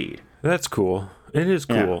tons of speed. That's cool. It is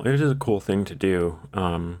cool. Yeah. It is a cool thing to do.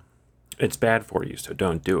 It's bad for you, so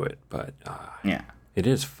don't do it. But yeah, it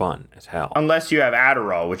is fun as hell. Unless you have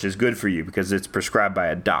Adderall, which is good for you because it's prescribed by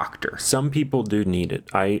a doctor. Some people do need it.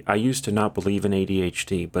 I used to not believe in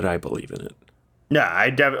ADHD, but I believe in it. No,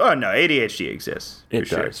 ADHD exists. It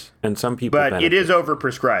does, and some people. But benefit. It is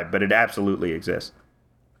overprescribed. But it absolutely exists.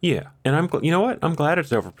 Yeah, and you know what? I'm glad it's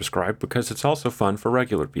overprescribed because it's also fun for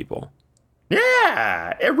regular people.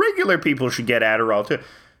 Yeah, regular people should get Adderall too.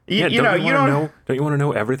 Don't you want to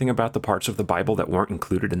know everything about the parts of the Bible that weren't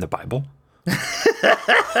included in the Bible?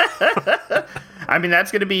 I mean,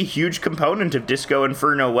 that's going to be a huge component of Disco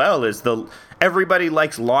Inferno. Everybody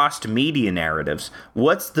likes lost media narratives.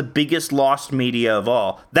 What's the biggest lost media of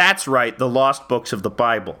all? That's right, the lost books of the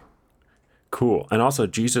Bible. Cool. And also,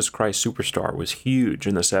 Jesus Christ Superstar was huge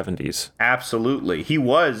in the 70s. Absolutely. He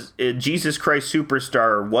was. Jesus Christ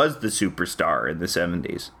Superstar was the superstar in the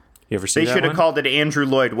 70s. You ever see that one? They should have called it Andrew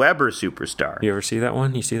Lloyd Webber Superstar. You ever see that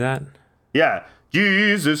one? You see that? Yeah.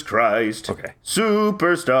 Jesus Christ. Okay.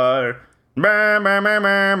 Superstar.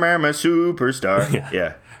 Superstar.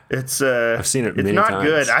 Yeah. It's I've seen it many times. It's not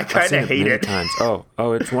good. I kind of hate it. Times. Oh,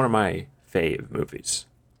 it's one of my fave movies.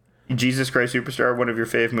 Jesus Christ Superstar, one of your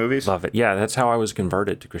fave movies? Love it. Yeah, that's how I was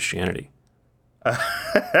converted to Christianity. They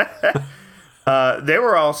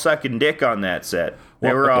were all sucking dick on that set.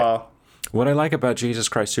 All... What I like about Jesus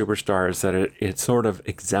Christ Superstar is that it sort of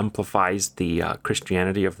exemplifies the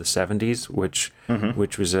Christianity of the 70s, which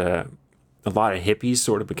was a lot of hippies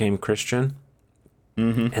sort of became Christian.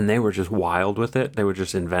 Mm-hmm. And they were just wild with it. They would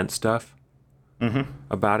just invent stuff.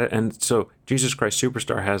 About it. And so Jesus Christ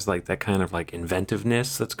Superstar has like that kind of like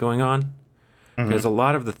inventiveness that's going on. Because a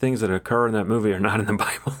lot of the things that occur in that movie are not in the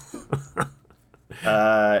Bible.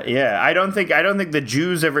 Yeah, I don't think the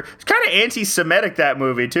Jews ever. It's kind of anti-Semitic, that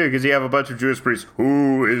movie too, because you have a bunch of Jewish priests.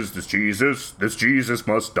 Who is this Jesus? This Jesus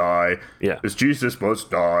must die. Yeah, this Jesus must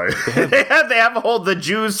die. They have the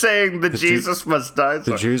Jews saying Jesus must die.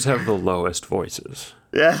 The Jews have the lowest voices.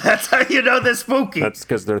 Yeah, that's how you know they're spooky. That's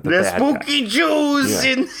because they're the bad spooky guys. Jews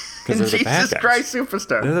in Jesus Christ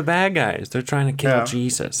Superstar. They're the bad guys. They're trying to kill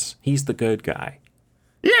Jesus. He's the good guy.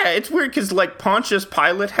 Yeah, it's weird because like Pontius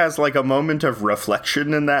Pilate has like a moment of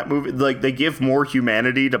reflection in that movie. Like they give more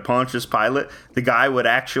humanity to Pontius Pilate, the guy who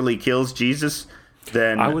actually kills Jesus.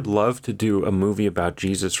 Than I would love to do a movie about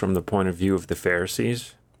Jesus from the point of view of the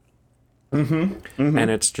Pharisees. And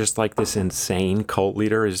it's just like this insane cult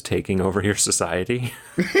leader is taking over your society.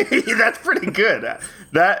 That's pretty good.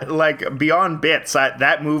 That like beyond bits.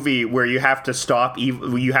 That movie where you have to stop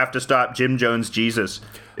Jim Jones Jesus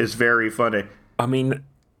is very funny. I mean,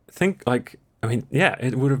 yeah,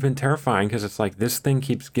 it would have been terrifying because it's like this thing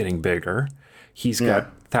keeps getting bigger. He's got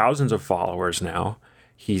thousands of followers now.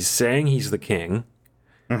 He's saying he's the king.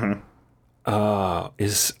 Isn't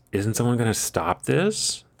someone going to stop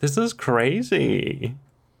this? This is crazy.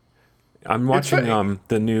 I'm watching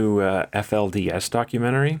the new FLDS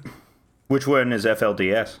documentary. Which one is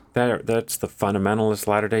FLDS? That's the Fundamentalist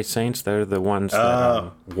Latter-day Saints. They're the ones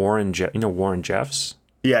that Warren Jeffs?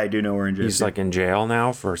 Yeah, I do know Warren Jeffs. He's like in jail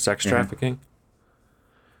now for sex trafficking.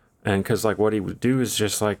 And because like what he would do is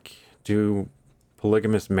just like do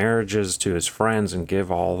polygamous marriages to his friends and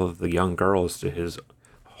give all of the young girls to his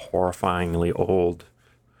horrifyingly old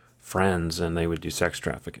friends, and they would do sex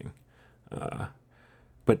trafficking.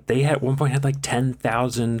 But they at one point had like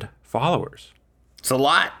 10,000 followers. It's a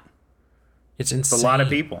lot. It's insane. It's a lot of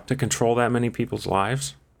people. To control that many people's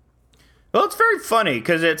lives. Well, it's very funny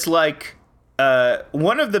because it's like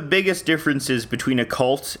one of the biggest differences between a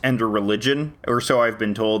cult and a religion, or so I've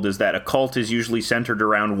been told, is that a cult is usually centered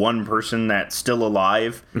around one person that's still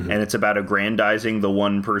alive, and it's about aggrandizing the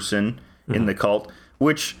one person in the cult,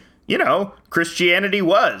 which, you know, Christianity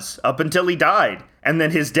was up until he died. And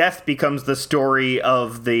then his death becomes the story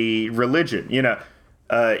of the religion, you know.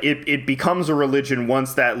 It becomes a religion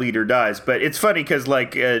once that leader dies. But it's funny because,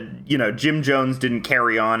 like, Jim Jones didn't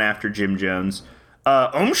carry on after Jim Jones.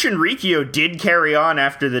 Om Shinrikyo did carry on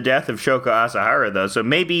after the death of Shoko Asahara, though. So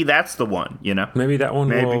maybe that's the one, you know. Maybe that one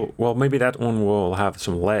maybe that one will have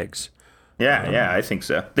some legs. Yeah, I think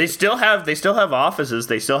so. They still have offices.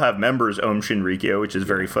 They still have members, Om Shinrikyo, which is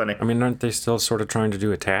very funny. I mean, aren't they still sort of trying to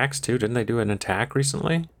do attacks too? Didn't they do an attack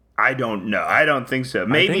recently? I don't know. I don't think so.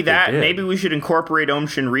 Maybe we should incorporate Om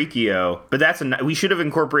Shinrikyo, but we should have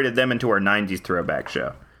incorporated them into our 90s throwback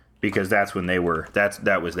show because that's when they were.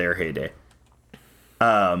 That was their heyday.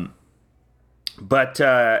 But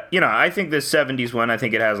I think this 70s one, I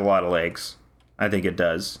think it has a lot of legs. I think it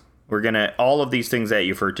does. We're gonna all of these things that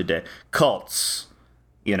you've heard today. Cults,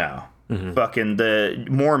 fucking the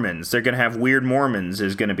Mormons. They're gonna have weird Mormons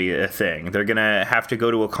is gonna be a thing. They're gonna have to go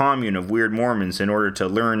to a commune of weird Mormons in order to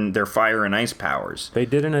learn their fire and ice powers. They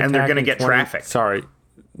did an attack, and they're gonna get trafficked. Sorry,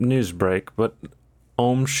 news break, but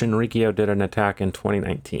Om Shinrikyo did an attack in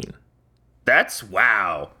 2019. That's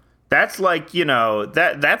wow. That's like,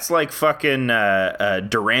 that's like fucking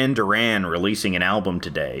Duran Duran releasing an album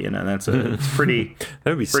today. It's pretty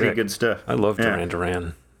That'd be pretty sick. good stuff. I love Duran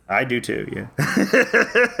Duran. I do too, yeah.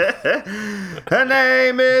 Her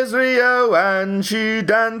name is Rio and she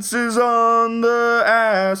dances on the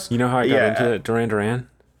ass. You know how I got into Duran Duran?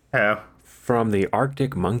 How? From the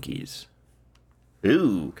Arctic Monkeys.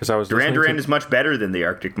 Ooh, because I was Duran Duran is much better than the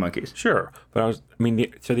Arctic Monkeys. Sure, but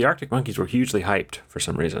the Arctic Monkeys were hugely hyped for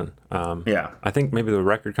some reason. Yeah, I think maybe the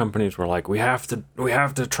record companies were like, we have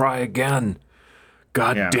to try again.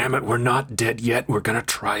 God damn it, we're not dead yet. We're gonna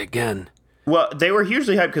try again. Well, they were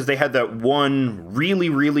hugely hyped because they had that one really,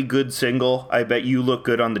 really good single. I Bet You Look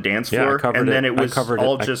Good on the Dance Floor, then it was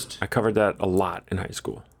I covered that a lot in high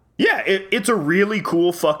school. Yeah, it's a really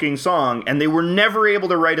cool fucking song, and they were never able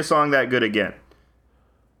to write a song that good again.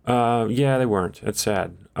 Yeah, they weren't. It's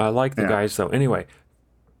sad. I like the guys though. Anyway,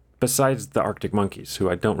 besides the Arctic Monkeys, who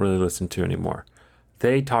I don't really listen to anymore,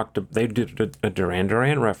 they did a Duran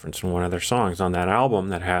Duran reference in one of their songs on that album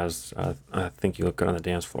that has I Think You Look Good on the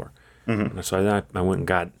Dance Floor. Mm-hmm. So I went and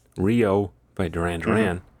got Rio by Duran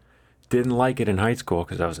Duran. Mm-hmm. Didn't like it in high school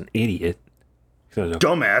because I was an idiot.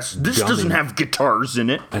 Dumbass. This doesn't have guitars in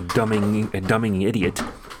it. A dumbing idiot.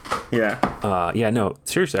 Yeah. No,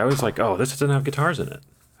 seriously, I was like, oh, this doesn't have guitars in it.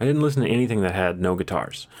 I didn't listen to anything that had no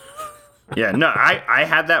guitars. Yeah, no, I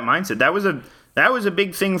had that mindset. That was a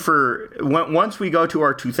big thing for once we go to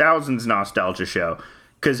our 2000s nostalgia show,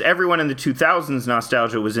 because everyone in the 2000s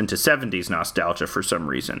nostalgia was into 70s nostalgia for some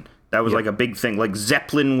reason. That was like a big thing. Like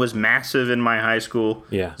Zeppelin was massive in my high school.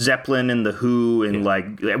 Yeah, Zeppelin and the Who and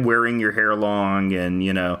like wearing your hair long and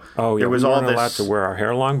there was all this. We weren't allowed to wear our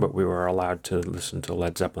hair long, but we were allowed to listen to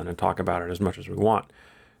Led Zeppelin and talk about it as much as we want.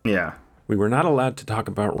 Yeah. We were not allowed to talk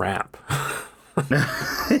about rap.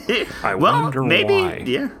 I wonder maybe, why.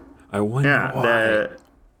 Yeah. I wonder why.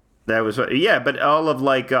 That was but all of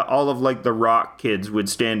the rock kids would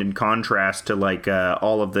stand in contrast to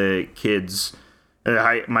all of the kids.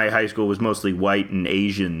 My high school was mostly white and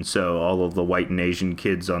Asian, so all of the white and Asian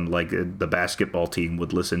kids on the basketball team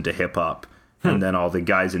would listen to hip hop, and then all the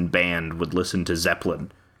guys in band would listen to Zeppelin.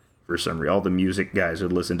 For some reason, all the music guys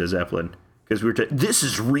would listen to Zeppelin. Because this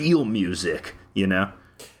is real music,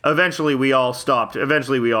 Eventually, we all stopped.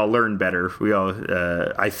 Eventually, we all learned better. We all,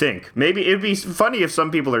 I think. Maybe it'd be funny if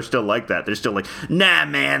some people are still like that. They're still like, nah,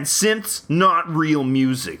 man, synth's not real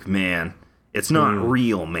music, man. It's not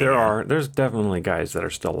real, man. There's definitely guys that are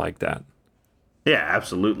still like that. Yeah,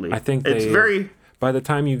 absolutely. I think it's very. By the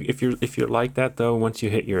time if you're like that though, once you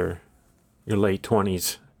hit your late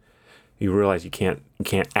 20s, you realize you can't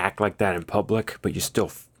act like that in public, but you still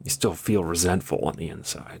feel resentful on the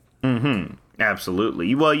inside. Mm-hmm.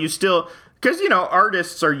 Absolutely. Well, you still, because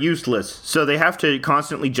artists are useless, so they have to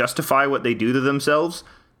constantly justify what they do to themselves.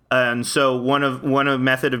 And so one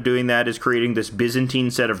method of doing that is creating this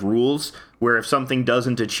Byzantine set of rules, where if something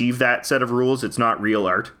doesn't achieve that set of rules, it's not real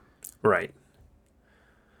art. Right.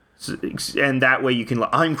 And that way you can,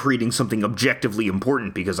 I'm creating something objectively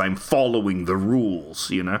important because I'm following the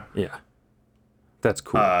rules, Yeah. That's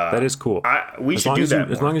cool. That is cool. We should do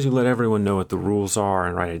that. As long as you let everyone know what the rules are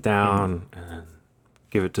and write it down and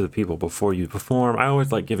give it to the people before you perform. I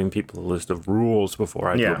always like giving people a list of rules before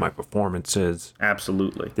I do my performances.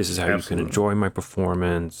 Absolutely. This is how you can enjoy my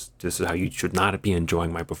performance. This is how you should not be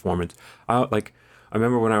enjoying my performance. I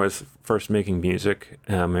remember when I was first making music,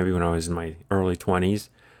 maybe when I was in my early 20s,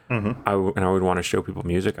 and I would want to show people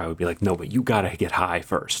music. I would be like, no, but you got to get high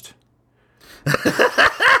first.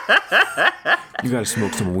 You got to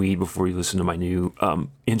smoke some weed before you listen to my new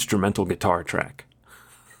instrumental guitar track.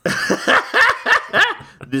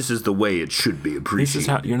 This is the way it should be appreciated. This is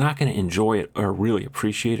how you're not going to enjoy it or really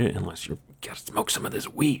appreciate it unless you got to smoke some of this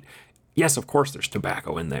weed. Yes, of course, there's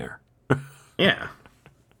tobacco in there. Yeah,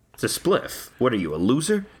 it's a spliff. What are you, a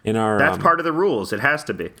loser? That's part of the rules. It has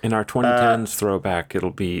to be. In our 2010s throwback,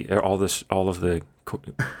 it'll be all of the.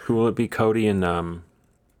 Who will it be? Cody and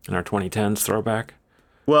in our 2010s throwback.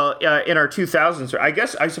 Well, in our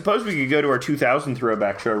 2000s, I suppose we could go to our 2000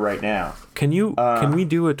 throwback show right now. Can we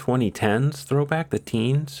do a 2010s throwback, the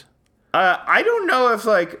teens? I don't know if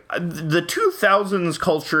the 2000s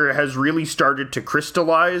culture has really started to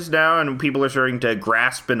crystallize now, and people are starting to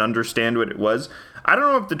grasp and understand what it was. I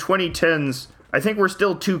don't know if the 2010s I think we're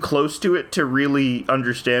still too close to it to really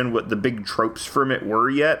understand what the big tropes from it were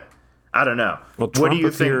yet. I don't know. Well, what do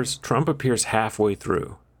you think? Trump appears halfway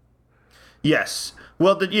through. Yes.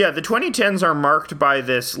 Well, the 2010s are marked by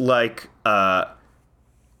this, like,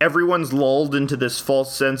 everyone's lulled into this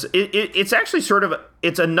false sense. It's actually sort of,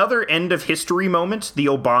 it's another end of history moment, the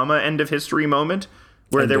Obama end of history moment,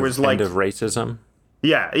 where there was like... End of racism?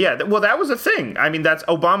 Yeah. Well, that was a thing. I mean,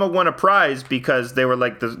 Obama won a prize because they were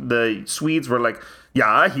like, the Swedes were like,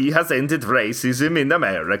 yeah, he has ended racism in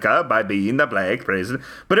America by being the black president.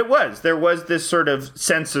 But there was this sort of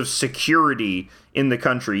sense of security in the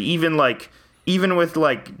country, even with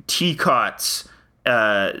like teacots.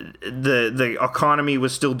 The economy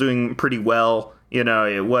was still doing pretty well. You know,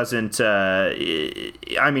 it wasn't.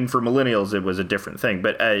 I mean, for millennials, it was a different thing.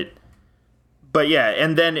 But yeah,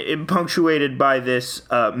 and then it punctuated by this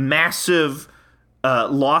massive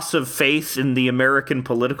loss of faith in the American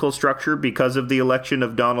political structure because of the election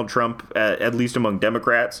of Donald Trump, at least among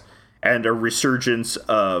Democrats, and a resurgence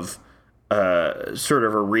of sort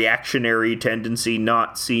of a reactionary tendency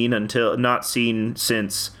not seen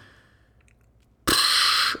since.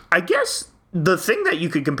 I guess the thing that you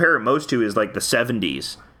could compare it most to is like the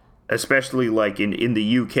 70s, especially like in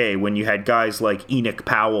the UK when you had guys like Enoch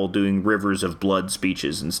Powell doing Rivers of Blood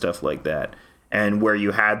speeches and stuff like that. And where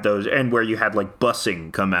you had like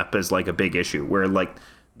busing come up as like a big issue where like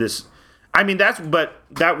this, I mean,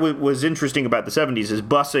 was interesting about the 70s is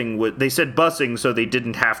busing. They said busing so they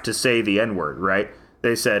didn't have to say the N-word, right?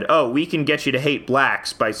 They said, oh, we can get you to hate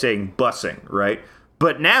blacks by saying busing, right?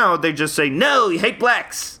 But now they just say, no, you hate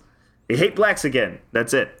blacks. You hate blacks again.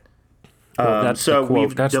 That's it. Well, that's so the quote.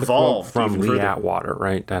 we've that's devolved the quote from Lee further. Atwater,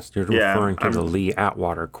 right? You're referring to the Lee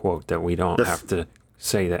Atwater quote that we don't have to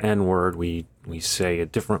say the N-word. We say a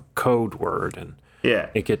different code word, and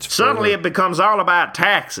it gets suddenly it becomes all about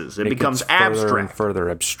taxes. It becomes abstract. Further and further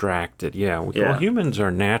abstracted. Well, humans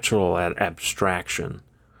are natural at abstraction.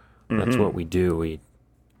 That's what we do. We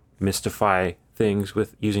mystify things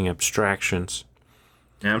with using abstractions.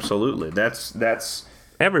 Absolutely. That's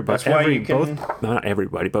everybody. Not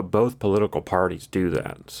everybody, but both political parties do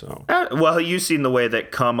that. So well, you've seen the way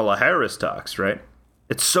that Kamala Harris talks, right?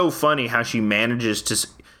 It's so funny how she manages to.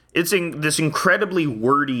 It's this incredibly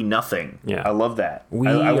wordy nothing. Yeah, I love that. We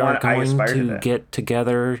are going to get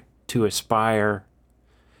together to aspire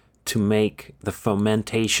to make the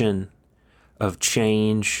fomentation of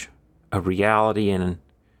change a reality in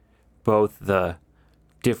both the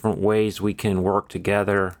different ways we can work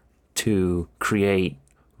together to create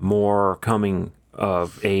more coming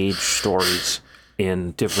of age stories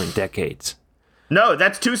in different decades. No,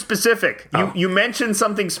 that's too specific. You mentioned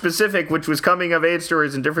something specific, which was coming of age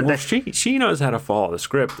stories in different decades. She knows how to follow the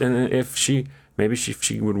script, and if she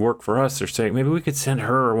would work for us, or say maybe we could send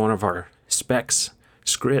her one of our specs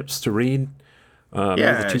scripts to read.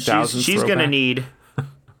 Yeah, the 2000s she's going to need.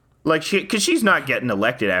 Because she's not getting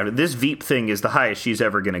elected out of this Veep thing is the highest she's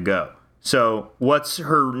ever going to go. So what's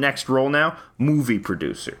her next role now? Movie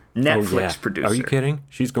producer, Netflix producer. Are you kidding?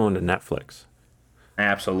 She's going to Netflix.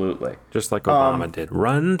 Absolutely. Just like Obama did.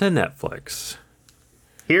 Run to Netflix.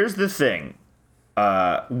 Here's the thing.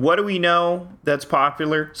 What do we know that's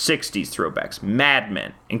popular? 60s throwbacks. Mad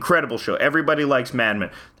Men. Incredible show. Everybody likes Mad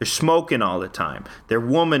Men. They're smoking all the time. They're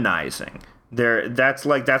womanizing. That's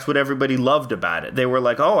what everybody loved about it. They were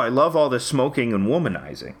like, oh, I love all this smoking and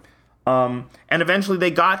womanizing. And eventually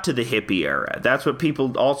they got to the hippie era. That's what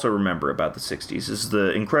people also remember about the 60s, is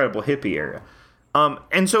the incredible hippie era.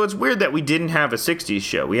 And so it's weird that we didn't have a 60s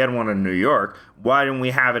show. We had one in New York. Why didn't we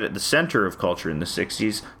have it at the center of culture in the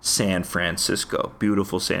 60s? San Francisco.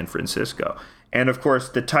 Beautiful San Francisco. And, of course,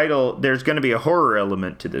 the title, there's going to be a horror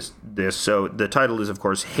element to this. So the title is, of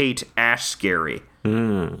course, Hate Ash Scary.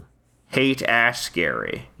 Hate Ash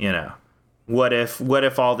Scary, you know. What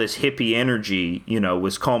if all this hippie energy, you know,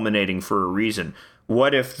 was culminating for a reason?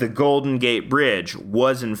 What if the Golden Gate Bridge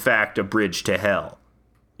was, in fact, a bridge to hell,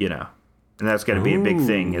 you know? And that's going to be a big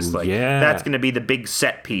thing. Is like that's going to be the big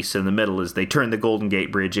set piece in the middle. Is they turn the Golden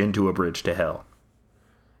Gate Bridge into a bridge to hell,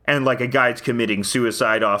 and like a guy's committing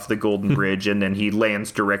suicide off the Golden Bridge, and then he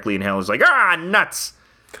lands directly in hell. Is like nuts.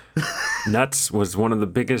 Nuts was one of the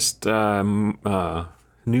biggest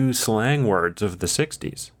new slang words of the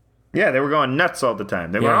 '60s. Yeah, they were going nuts all the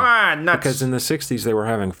time. They were going nuts because in the '60s they were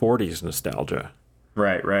having '40s nostalgia.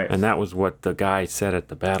 Right. And that was what the guy said at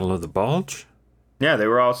the Battle of the Bulge. Yeah, they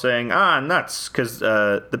were all saying, nuts, because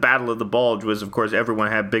the Battle of the Bulge was, of course,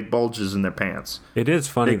 everyone had big bulges in their pants. It is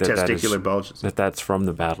funny big testicular bulges. That's from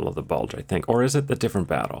the Battle of the Bulge, I think. Or is it a different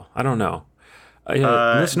battle? I don't know.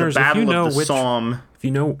 Listeners, the if you Battle know of the which Somme. if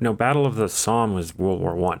you know, no, Battle of the Somme was World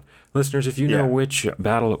War One. Listeners, if you know which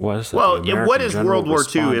battle it was, that Well, the American what is general World War II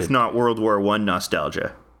responded, if not World War One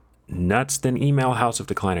nostalgia? nuts, then email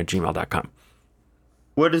houseofdecline@gmail.com.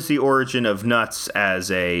 What is the origin of nuts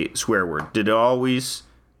as a swear word? Did it always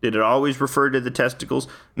refer to the testicles?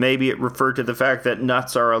 Maybe it referred to the fact that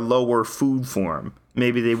nuts are a lower food form.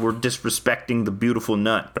 Maybe they were disrespecting the beautiful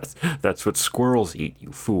nut. That's what squirrels eat,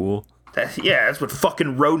 you fool. That's what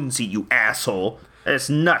fucking rodents eat, you asshole. It's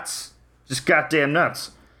nuts. Just goddamn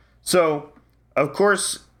nuts. So, of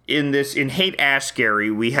course, in Hate Ash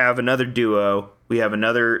Scary, we have another duo. We have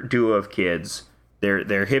another duo of kids. They're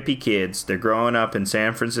hippie kids. They're growing up in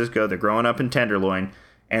San Francisco. They're growing up in Tenderloin.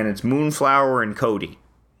 And it's Moonflower and Cody.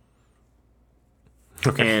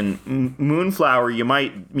 Okay. And Moonflower, you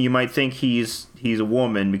might think he's a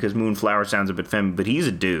woman because Moonflower sounds a bit feminine, but he's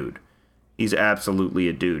a dude. He's absolutely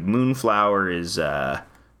a dude. Moonflower is a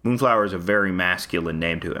very masculine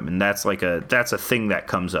name to him, and that's a thing that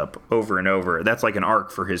comes up over and over. That's like an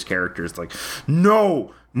arc for his character. It's like,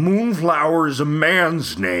 no, Moonflower is a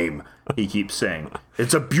man's name. He keeps saying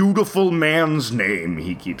it's a beautiful man's name.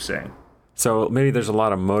 He keeps saying. So maybe there's a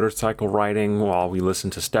lot of motorcycle riding while we listen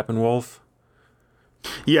to Steppenwolf.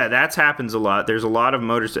 Yeah, that happens a lot. There's a lot of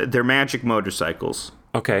they're magic motorcycles.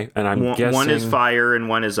 Okay, and I'm guessing one is fire and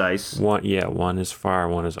one is ice. One is fire,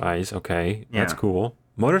 one is ice. Okay, that's cool.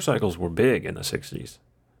 Motorcycles were big in the 60s.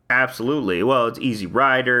 Absolutely. Well, it's Easy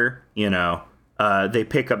Rider, They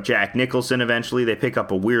pick up Jack Nicholson eventually. They pick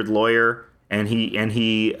up a weird lawyer, and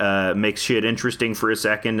he makes shit interesting for a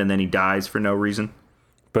second, and then he dies for no reason.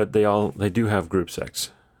 But they do have group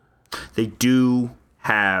sex. They do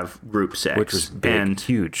have group sex. Which was big and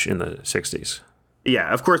huge in the 60s.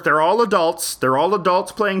 Yeah, of course, they're all adults. They're all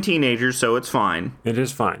adults playing teenagers, so it's fine. It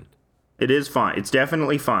is fine. It is fine. It's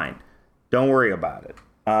definitely fine. Don't worry about it.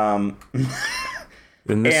 And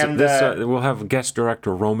we'll have guest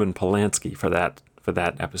director Roman Polanski for that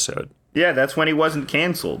episode. Yeah, that's when he wasn't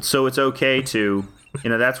canceled, so it's okay to,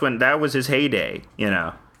 that was his heyday.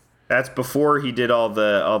 That's before he did all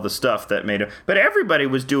the stuff that made him. But everybody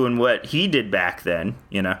was doing what he did back then.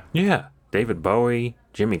 Yeah, David Bowie,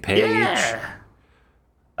 Jimmy Page,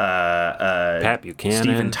 Pat Buchanan,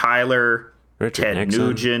 Steven Tyler, Richard Ted Nixon.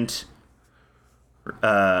 Nugent.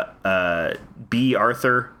 B.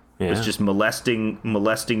 Arthur was just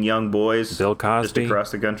molesting young boys. Bill Cosby. Just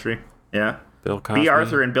across the country. Yeah. Bill Cosby. B.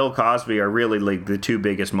 Arthur and Bill Cosby are really like the two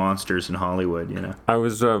biggest monsters in Hollywood, I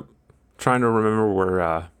was trying to remember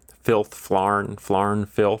where filth, flarn,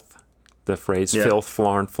 filth, the phrase filth,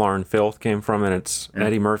 flarn, filth came from, and it's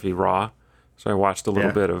Eddie Murphy Raw. So I watched a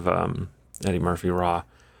little bit of Eddie Murphy Raw.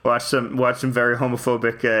 Watch some very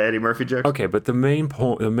homophobic Eddie Murphy jokes. Okay, but the main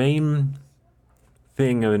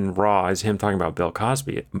thing in Raw is him talking about Bill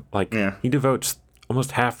Cosby. He devotes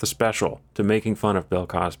almost half the special to making fun of Bill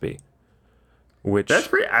Cosby, which that's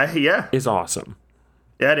pretty, is awesome.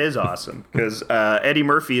 That is awesome because Eddie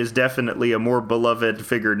Murphy is definitely a more beloved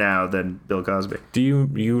figure now than Bill Cosby. Do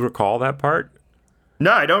you recall that part?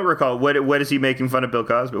 No, I don't recall. What is he making fun of Bill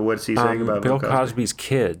Cosby? What is he saying about Bill Cosby? Cosby's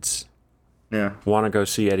kids want to go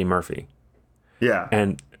see Eddie Murphy. Yeah.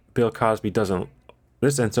 And Bill Cosby doesn't.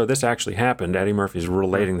 So this actually happened. Eddie Murphy's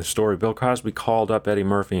relating the story. Bill Cosby called up Eddie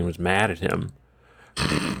Murphy and was mad at him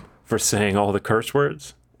for saying all the curse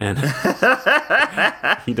words. And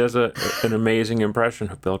he does an amazing impression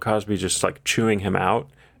of Bill Cosby just like chewing him out.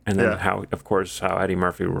 And then how Eddie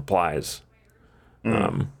Murphy replies.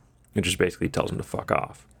 It just basically tells him to fuck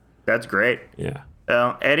off. That's great. Yeah.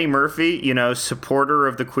 Eddie Murphy, supporter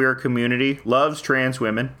of the queer community, loves trans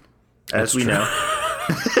women, as we know.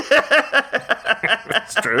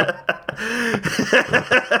 That's true.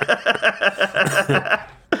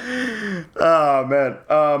 Oh man.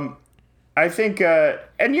 I think,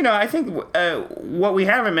 what we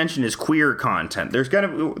haven't mentioned is queer content. There's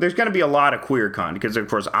gonna be a lot of queer content because, of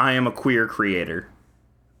course, I am a queer creator.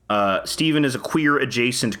 Steven is a queer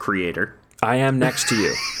adjacent creator. I am next to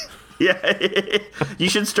you. Yeah, you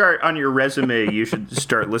should start on your resume. You should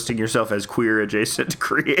start listing yourself as queer adjacent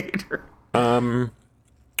creator. I'm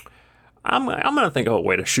gonna think of a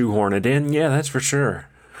way to shoehorn it in. Yeah, that's for sure.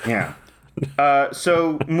 Yeah.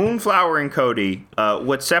 So Moonflower and Cody,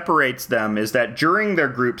 what separates them is that during their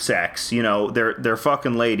group sex, they're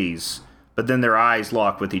fucking ladies, but then their eyes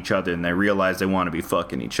lock with each other and they realize they want to be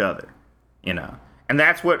fucking each other, And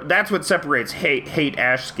that's what separates Hate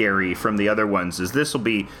Ash Scary from the other ones. Is there's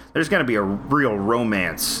gonna be a real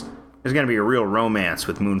romance. There's gonna be a real romance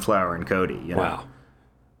with Moonflower and Cody. Wow.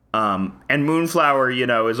 And Moonflower,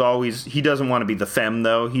 is always, he doesn't want to be the femme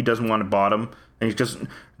though. He doesn't want to bottom. And he's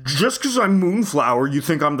just because I'm Moonflower, you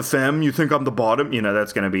think I'm the femme, you think I'm the bottom. You know,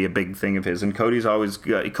 that's going to be a big thing of his. And Cody's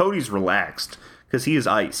relaxed because he is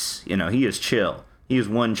ice. You know, he is chill. He is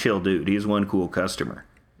one chill dude. He is one cool customer.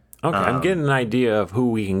 Okay, I'm getting an idea of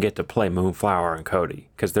who we can get to play Moonflower and Cody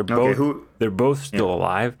because they're both still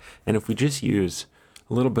alive. And if we just use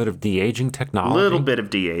a little bit of de-aging technology.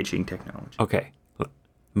 Okay,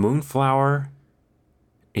 Moonflower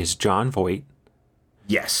is Jon Voight.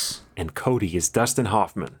 Yes. And Cody is Dustin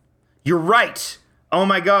Hoffman. You're right. Oh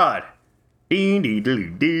my God.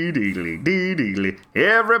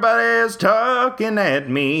 Everybody's talking at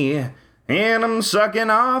me. And I'm sucking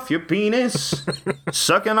off your penis.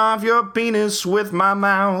 Sucking off your penis with my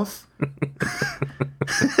mouth.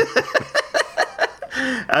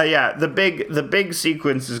 Yeah, the big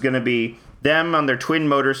sequence is going to be them on their twin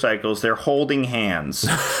motorcycles. They're holding hands.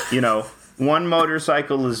 You know, one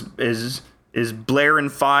motorcycle is blaring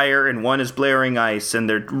fire and one is blaring ice, and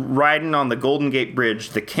they're riding on the Golden Gate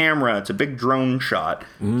Bridge. The camera, it's a big drone shot.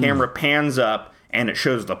 Camera pans up, and it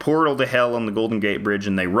shows the portal to hell on the Golden Gate Bridge,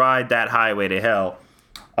 and they ride that highway to hell.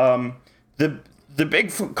 The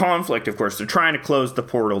big conflict, of course, they're trying to close the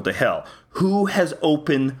portal to hell. Who has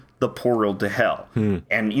opened the portal to hell?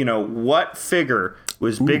 And, you know, what figure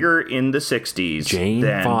was bigger in the 60s Jane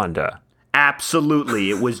Fonda. Absolutely.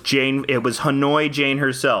 It was Hanoi Jane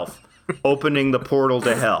herself opening the portal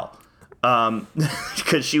to hell.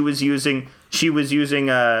 Because she was using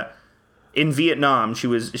in Vietnam, she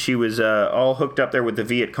was all hooked up there with the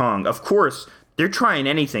Viet Cong. Of course, they're trying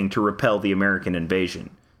anything to repel the American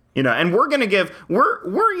invasion. You know, and we're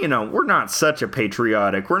not such a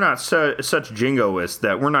patriotic, we're not such jingoists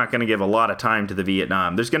that we're not going to give a lot of time to the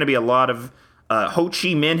Vietnam. There's going to be a lot of Ho Chi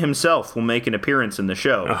Minh himself will make an appearance in the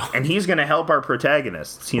show, and he's going to help our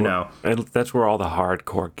protagonists, you know. And that's where all the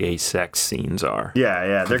hardcore gay sex scenes are.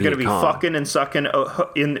 Yeah, they're going to be fucking and sucking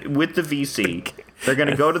with the VC. They're going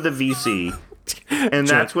to go to the VC, and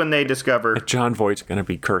that's when they discover Jon Voight's going to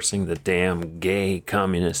be cursing the damn gay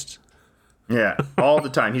communists. Yeah, all the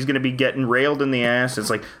time. He's going to be getting railed in the ass. It's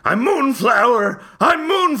like, I'm Moonflower,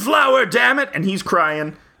 damn it. And he's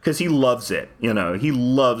crying because he loves it. You know, he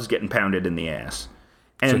loves getting pounded in the ass.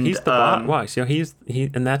 And so he's the bottom. Why? So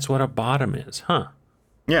and that's what a bottom is, huh?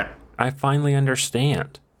 Yeah. I finally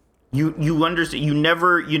understand. You understand? You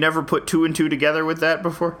never put two and two together with that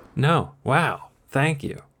before? No. Wow. Thank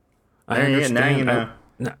you. I understand. Now you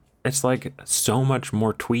know. It's like so much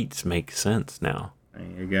more tweets make sense now. There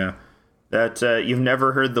you go. That you've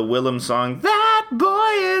never heard the Willem song, That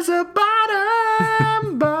Boy is a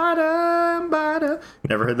Bottom, Bottom.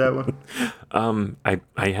 Never heard that one? I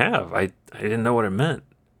have. I didn't know what it meant.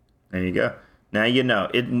 There you go. Now you know.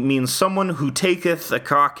 It means someone who taketh a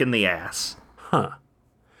cock in the ass. Huh.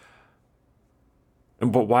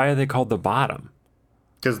 But why are they called the bottom?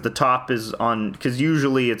 Because the top is on, because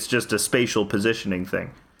usually it's just a spatial positioning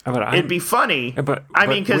thing. It'd be funny.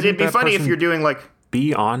 Because it'd be funny if you're doing like,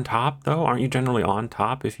 be on top though? Aren't you generally on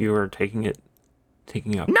top if you are taking up?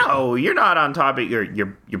 No, you're not on top.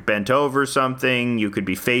 You're bent over something. You could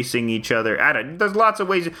be facing each other. There's lots of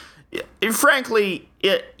ways. Frankly,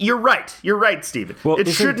 you're right. You're right, Stephen. Well, it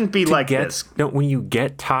shouldn't be like this. No, when you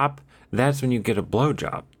get top, that's when you get a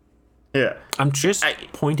blowjob. Yeah. I'm just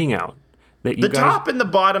pointing out that the top and the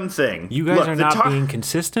bottom thing. You guys are not being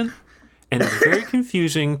consistent. And it's very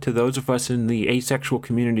confusing to those of us in the asexual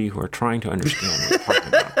community who are trying to understand what we're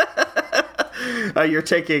talking about.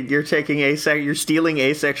 You're stealing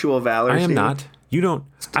asexual valor. I am not. You don't.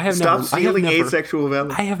 Stop stealing asexual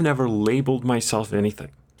valor. I have never labeled myself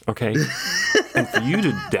anything. Okay, and for you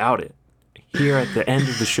to doubt it here at the end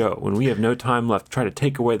of the show, when we have no time left, try to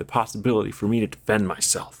take away the possibility for me to defend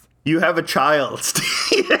myself. You have a child.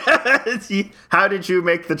 How did you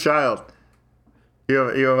make the child? You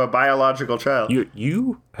have a biological child.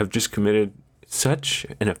 You have just committed such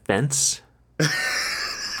an offense.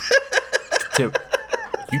 You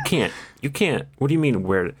can't. What do you mean?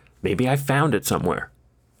 Where? Maybe I found it somewhere.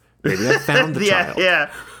 Maybe I found the child. Yeah.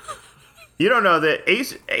 You don't know that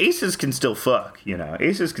aces can still fuck. You know,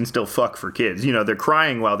 aces can still fuck for kids. You know, they're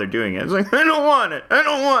crying while they're doing it. It's like, I don't want it.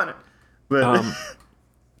 But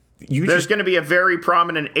there's going to be a very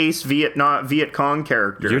prominent ace Viet Cong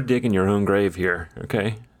character. You're digging your own grave here,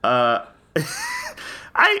 okay? I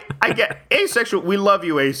get asexual. We love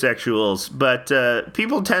you, asexuals, but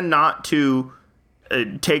people tend not to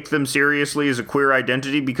take them seriously as a queer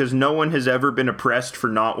identity because no one has ever been oppressed for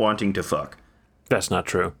not wanting to fuck. That's not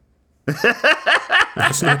true.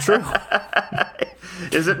 That's not true.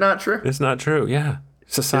 Is it not true? It's not true. Yeah.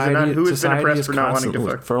 Society. Who has been oppressed for not wanting to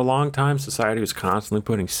fuck? For a long time, society was constantly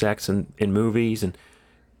putting sex in movies, and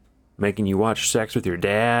making you watch sex with your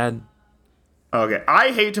dad. Okay,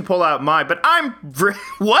 I hate to pull out mine, but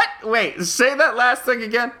what? Wait, say that last thing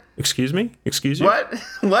again. Excuse me? Excuse you?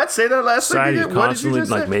 What? Say that last thing again. Society's constantly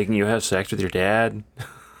like making you have sex with your dad.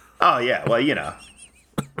 Oh yeah, well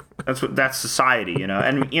that's society,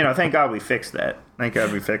 and thank God we fixed that.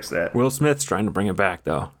 Will Smith's trying to bring it back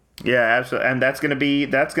though. Yeah, absolutely, and that's gonna be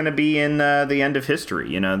in the end of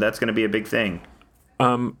history. That's gonna be a big thing.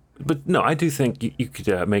 But no, I do think you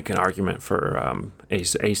could make an argument for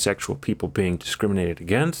asexual people being discriminated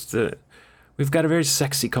against. We've got a very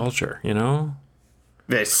sexy culture,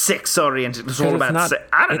 Very sex-oriented. It's all about sex.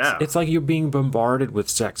 I don't know. It's like you're being bombarded with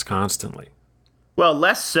sex constantly. Well,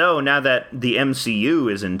 less so now that the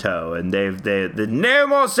MCU is in tow, and they've no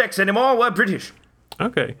more sex anymore. We're British.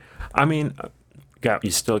 Okay, I mean,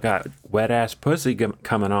 you still got wet-ass pussy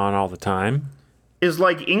coming on all the time. Is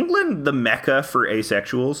like England the Mecca for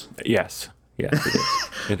asexuals? Yes, it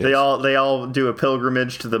is. They all do a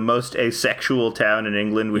pilgrimage to the most asexual town in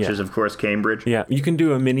England, which is of course Cambridge. Yeah, you can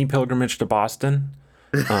do a mini pilgrimage to Boston.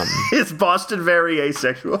 Is Boston very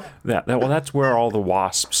asexual? That's where all the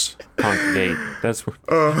wasps congregate. That's where.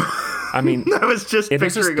 I mean, I was just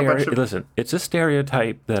picturing a bunch of. Listen, it's a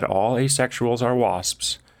stereotype that all asexuals are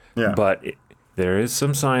wasps. Yeah. But there is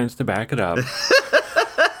some science to back it up.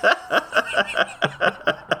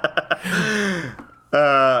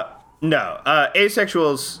 No,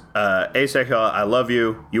 asexuals, asexual, I love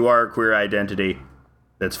you. You are a queer identity.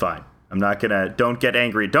 That's fine. I'm not gonna, don't get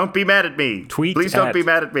angry. Don't be mad at me. Please don't be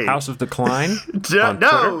mad at me. House of Decline.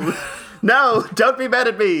 No, don't be mad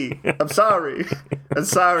at me. I'm sorry. I'm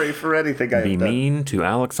sorry for anything I've done. Be mean to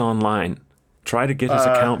Alex Online. Try to get his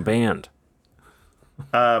account banned.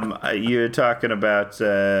 You're talking about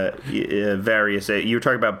various. You were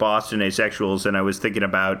talking about Boston asexuals, and I was thinking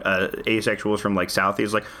about asexuals from like South.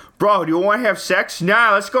 He's like, bro, do you want to have sex?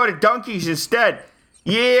 Nah, let's go to Dunkies instead.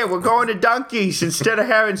 Yeah, we're going to Dunkies instead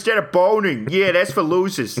of boning. Yeah, that's for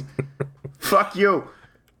losers. Fuck you.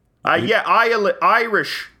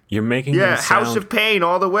 Irish. You're making them sound, House of Pain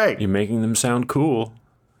all the way. You're making them sound cool.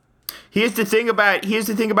 Here's the thing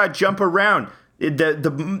about Jump Around.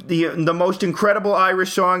 The most incredible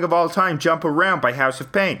Irish song of all time, Jump Around by House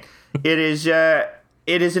of Pain. It is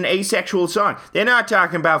an asexual song. They're not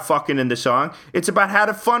talking about fucking in the song. It's about how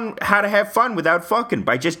to have fun without fucking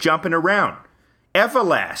by just jumping around.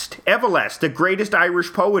 Everlast, the greatest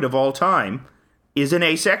Irish poet of all time, is an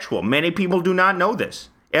asexual. Many people do not know this.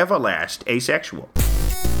 Everlast, asexual.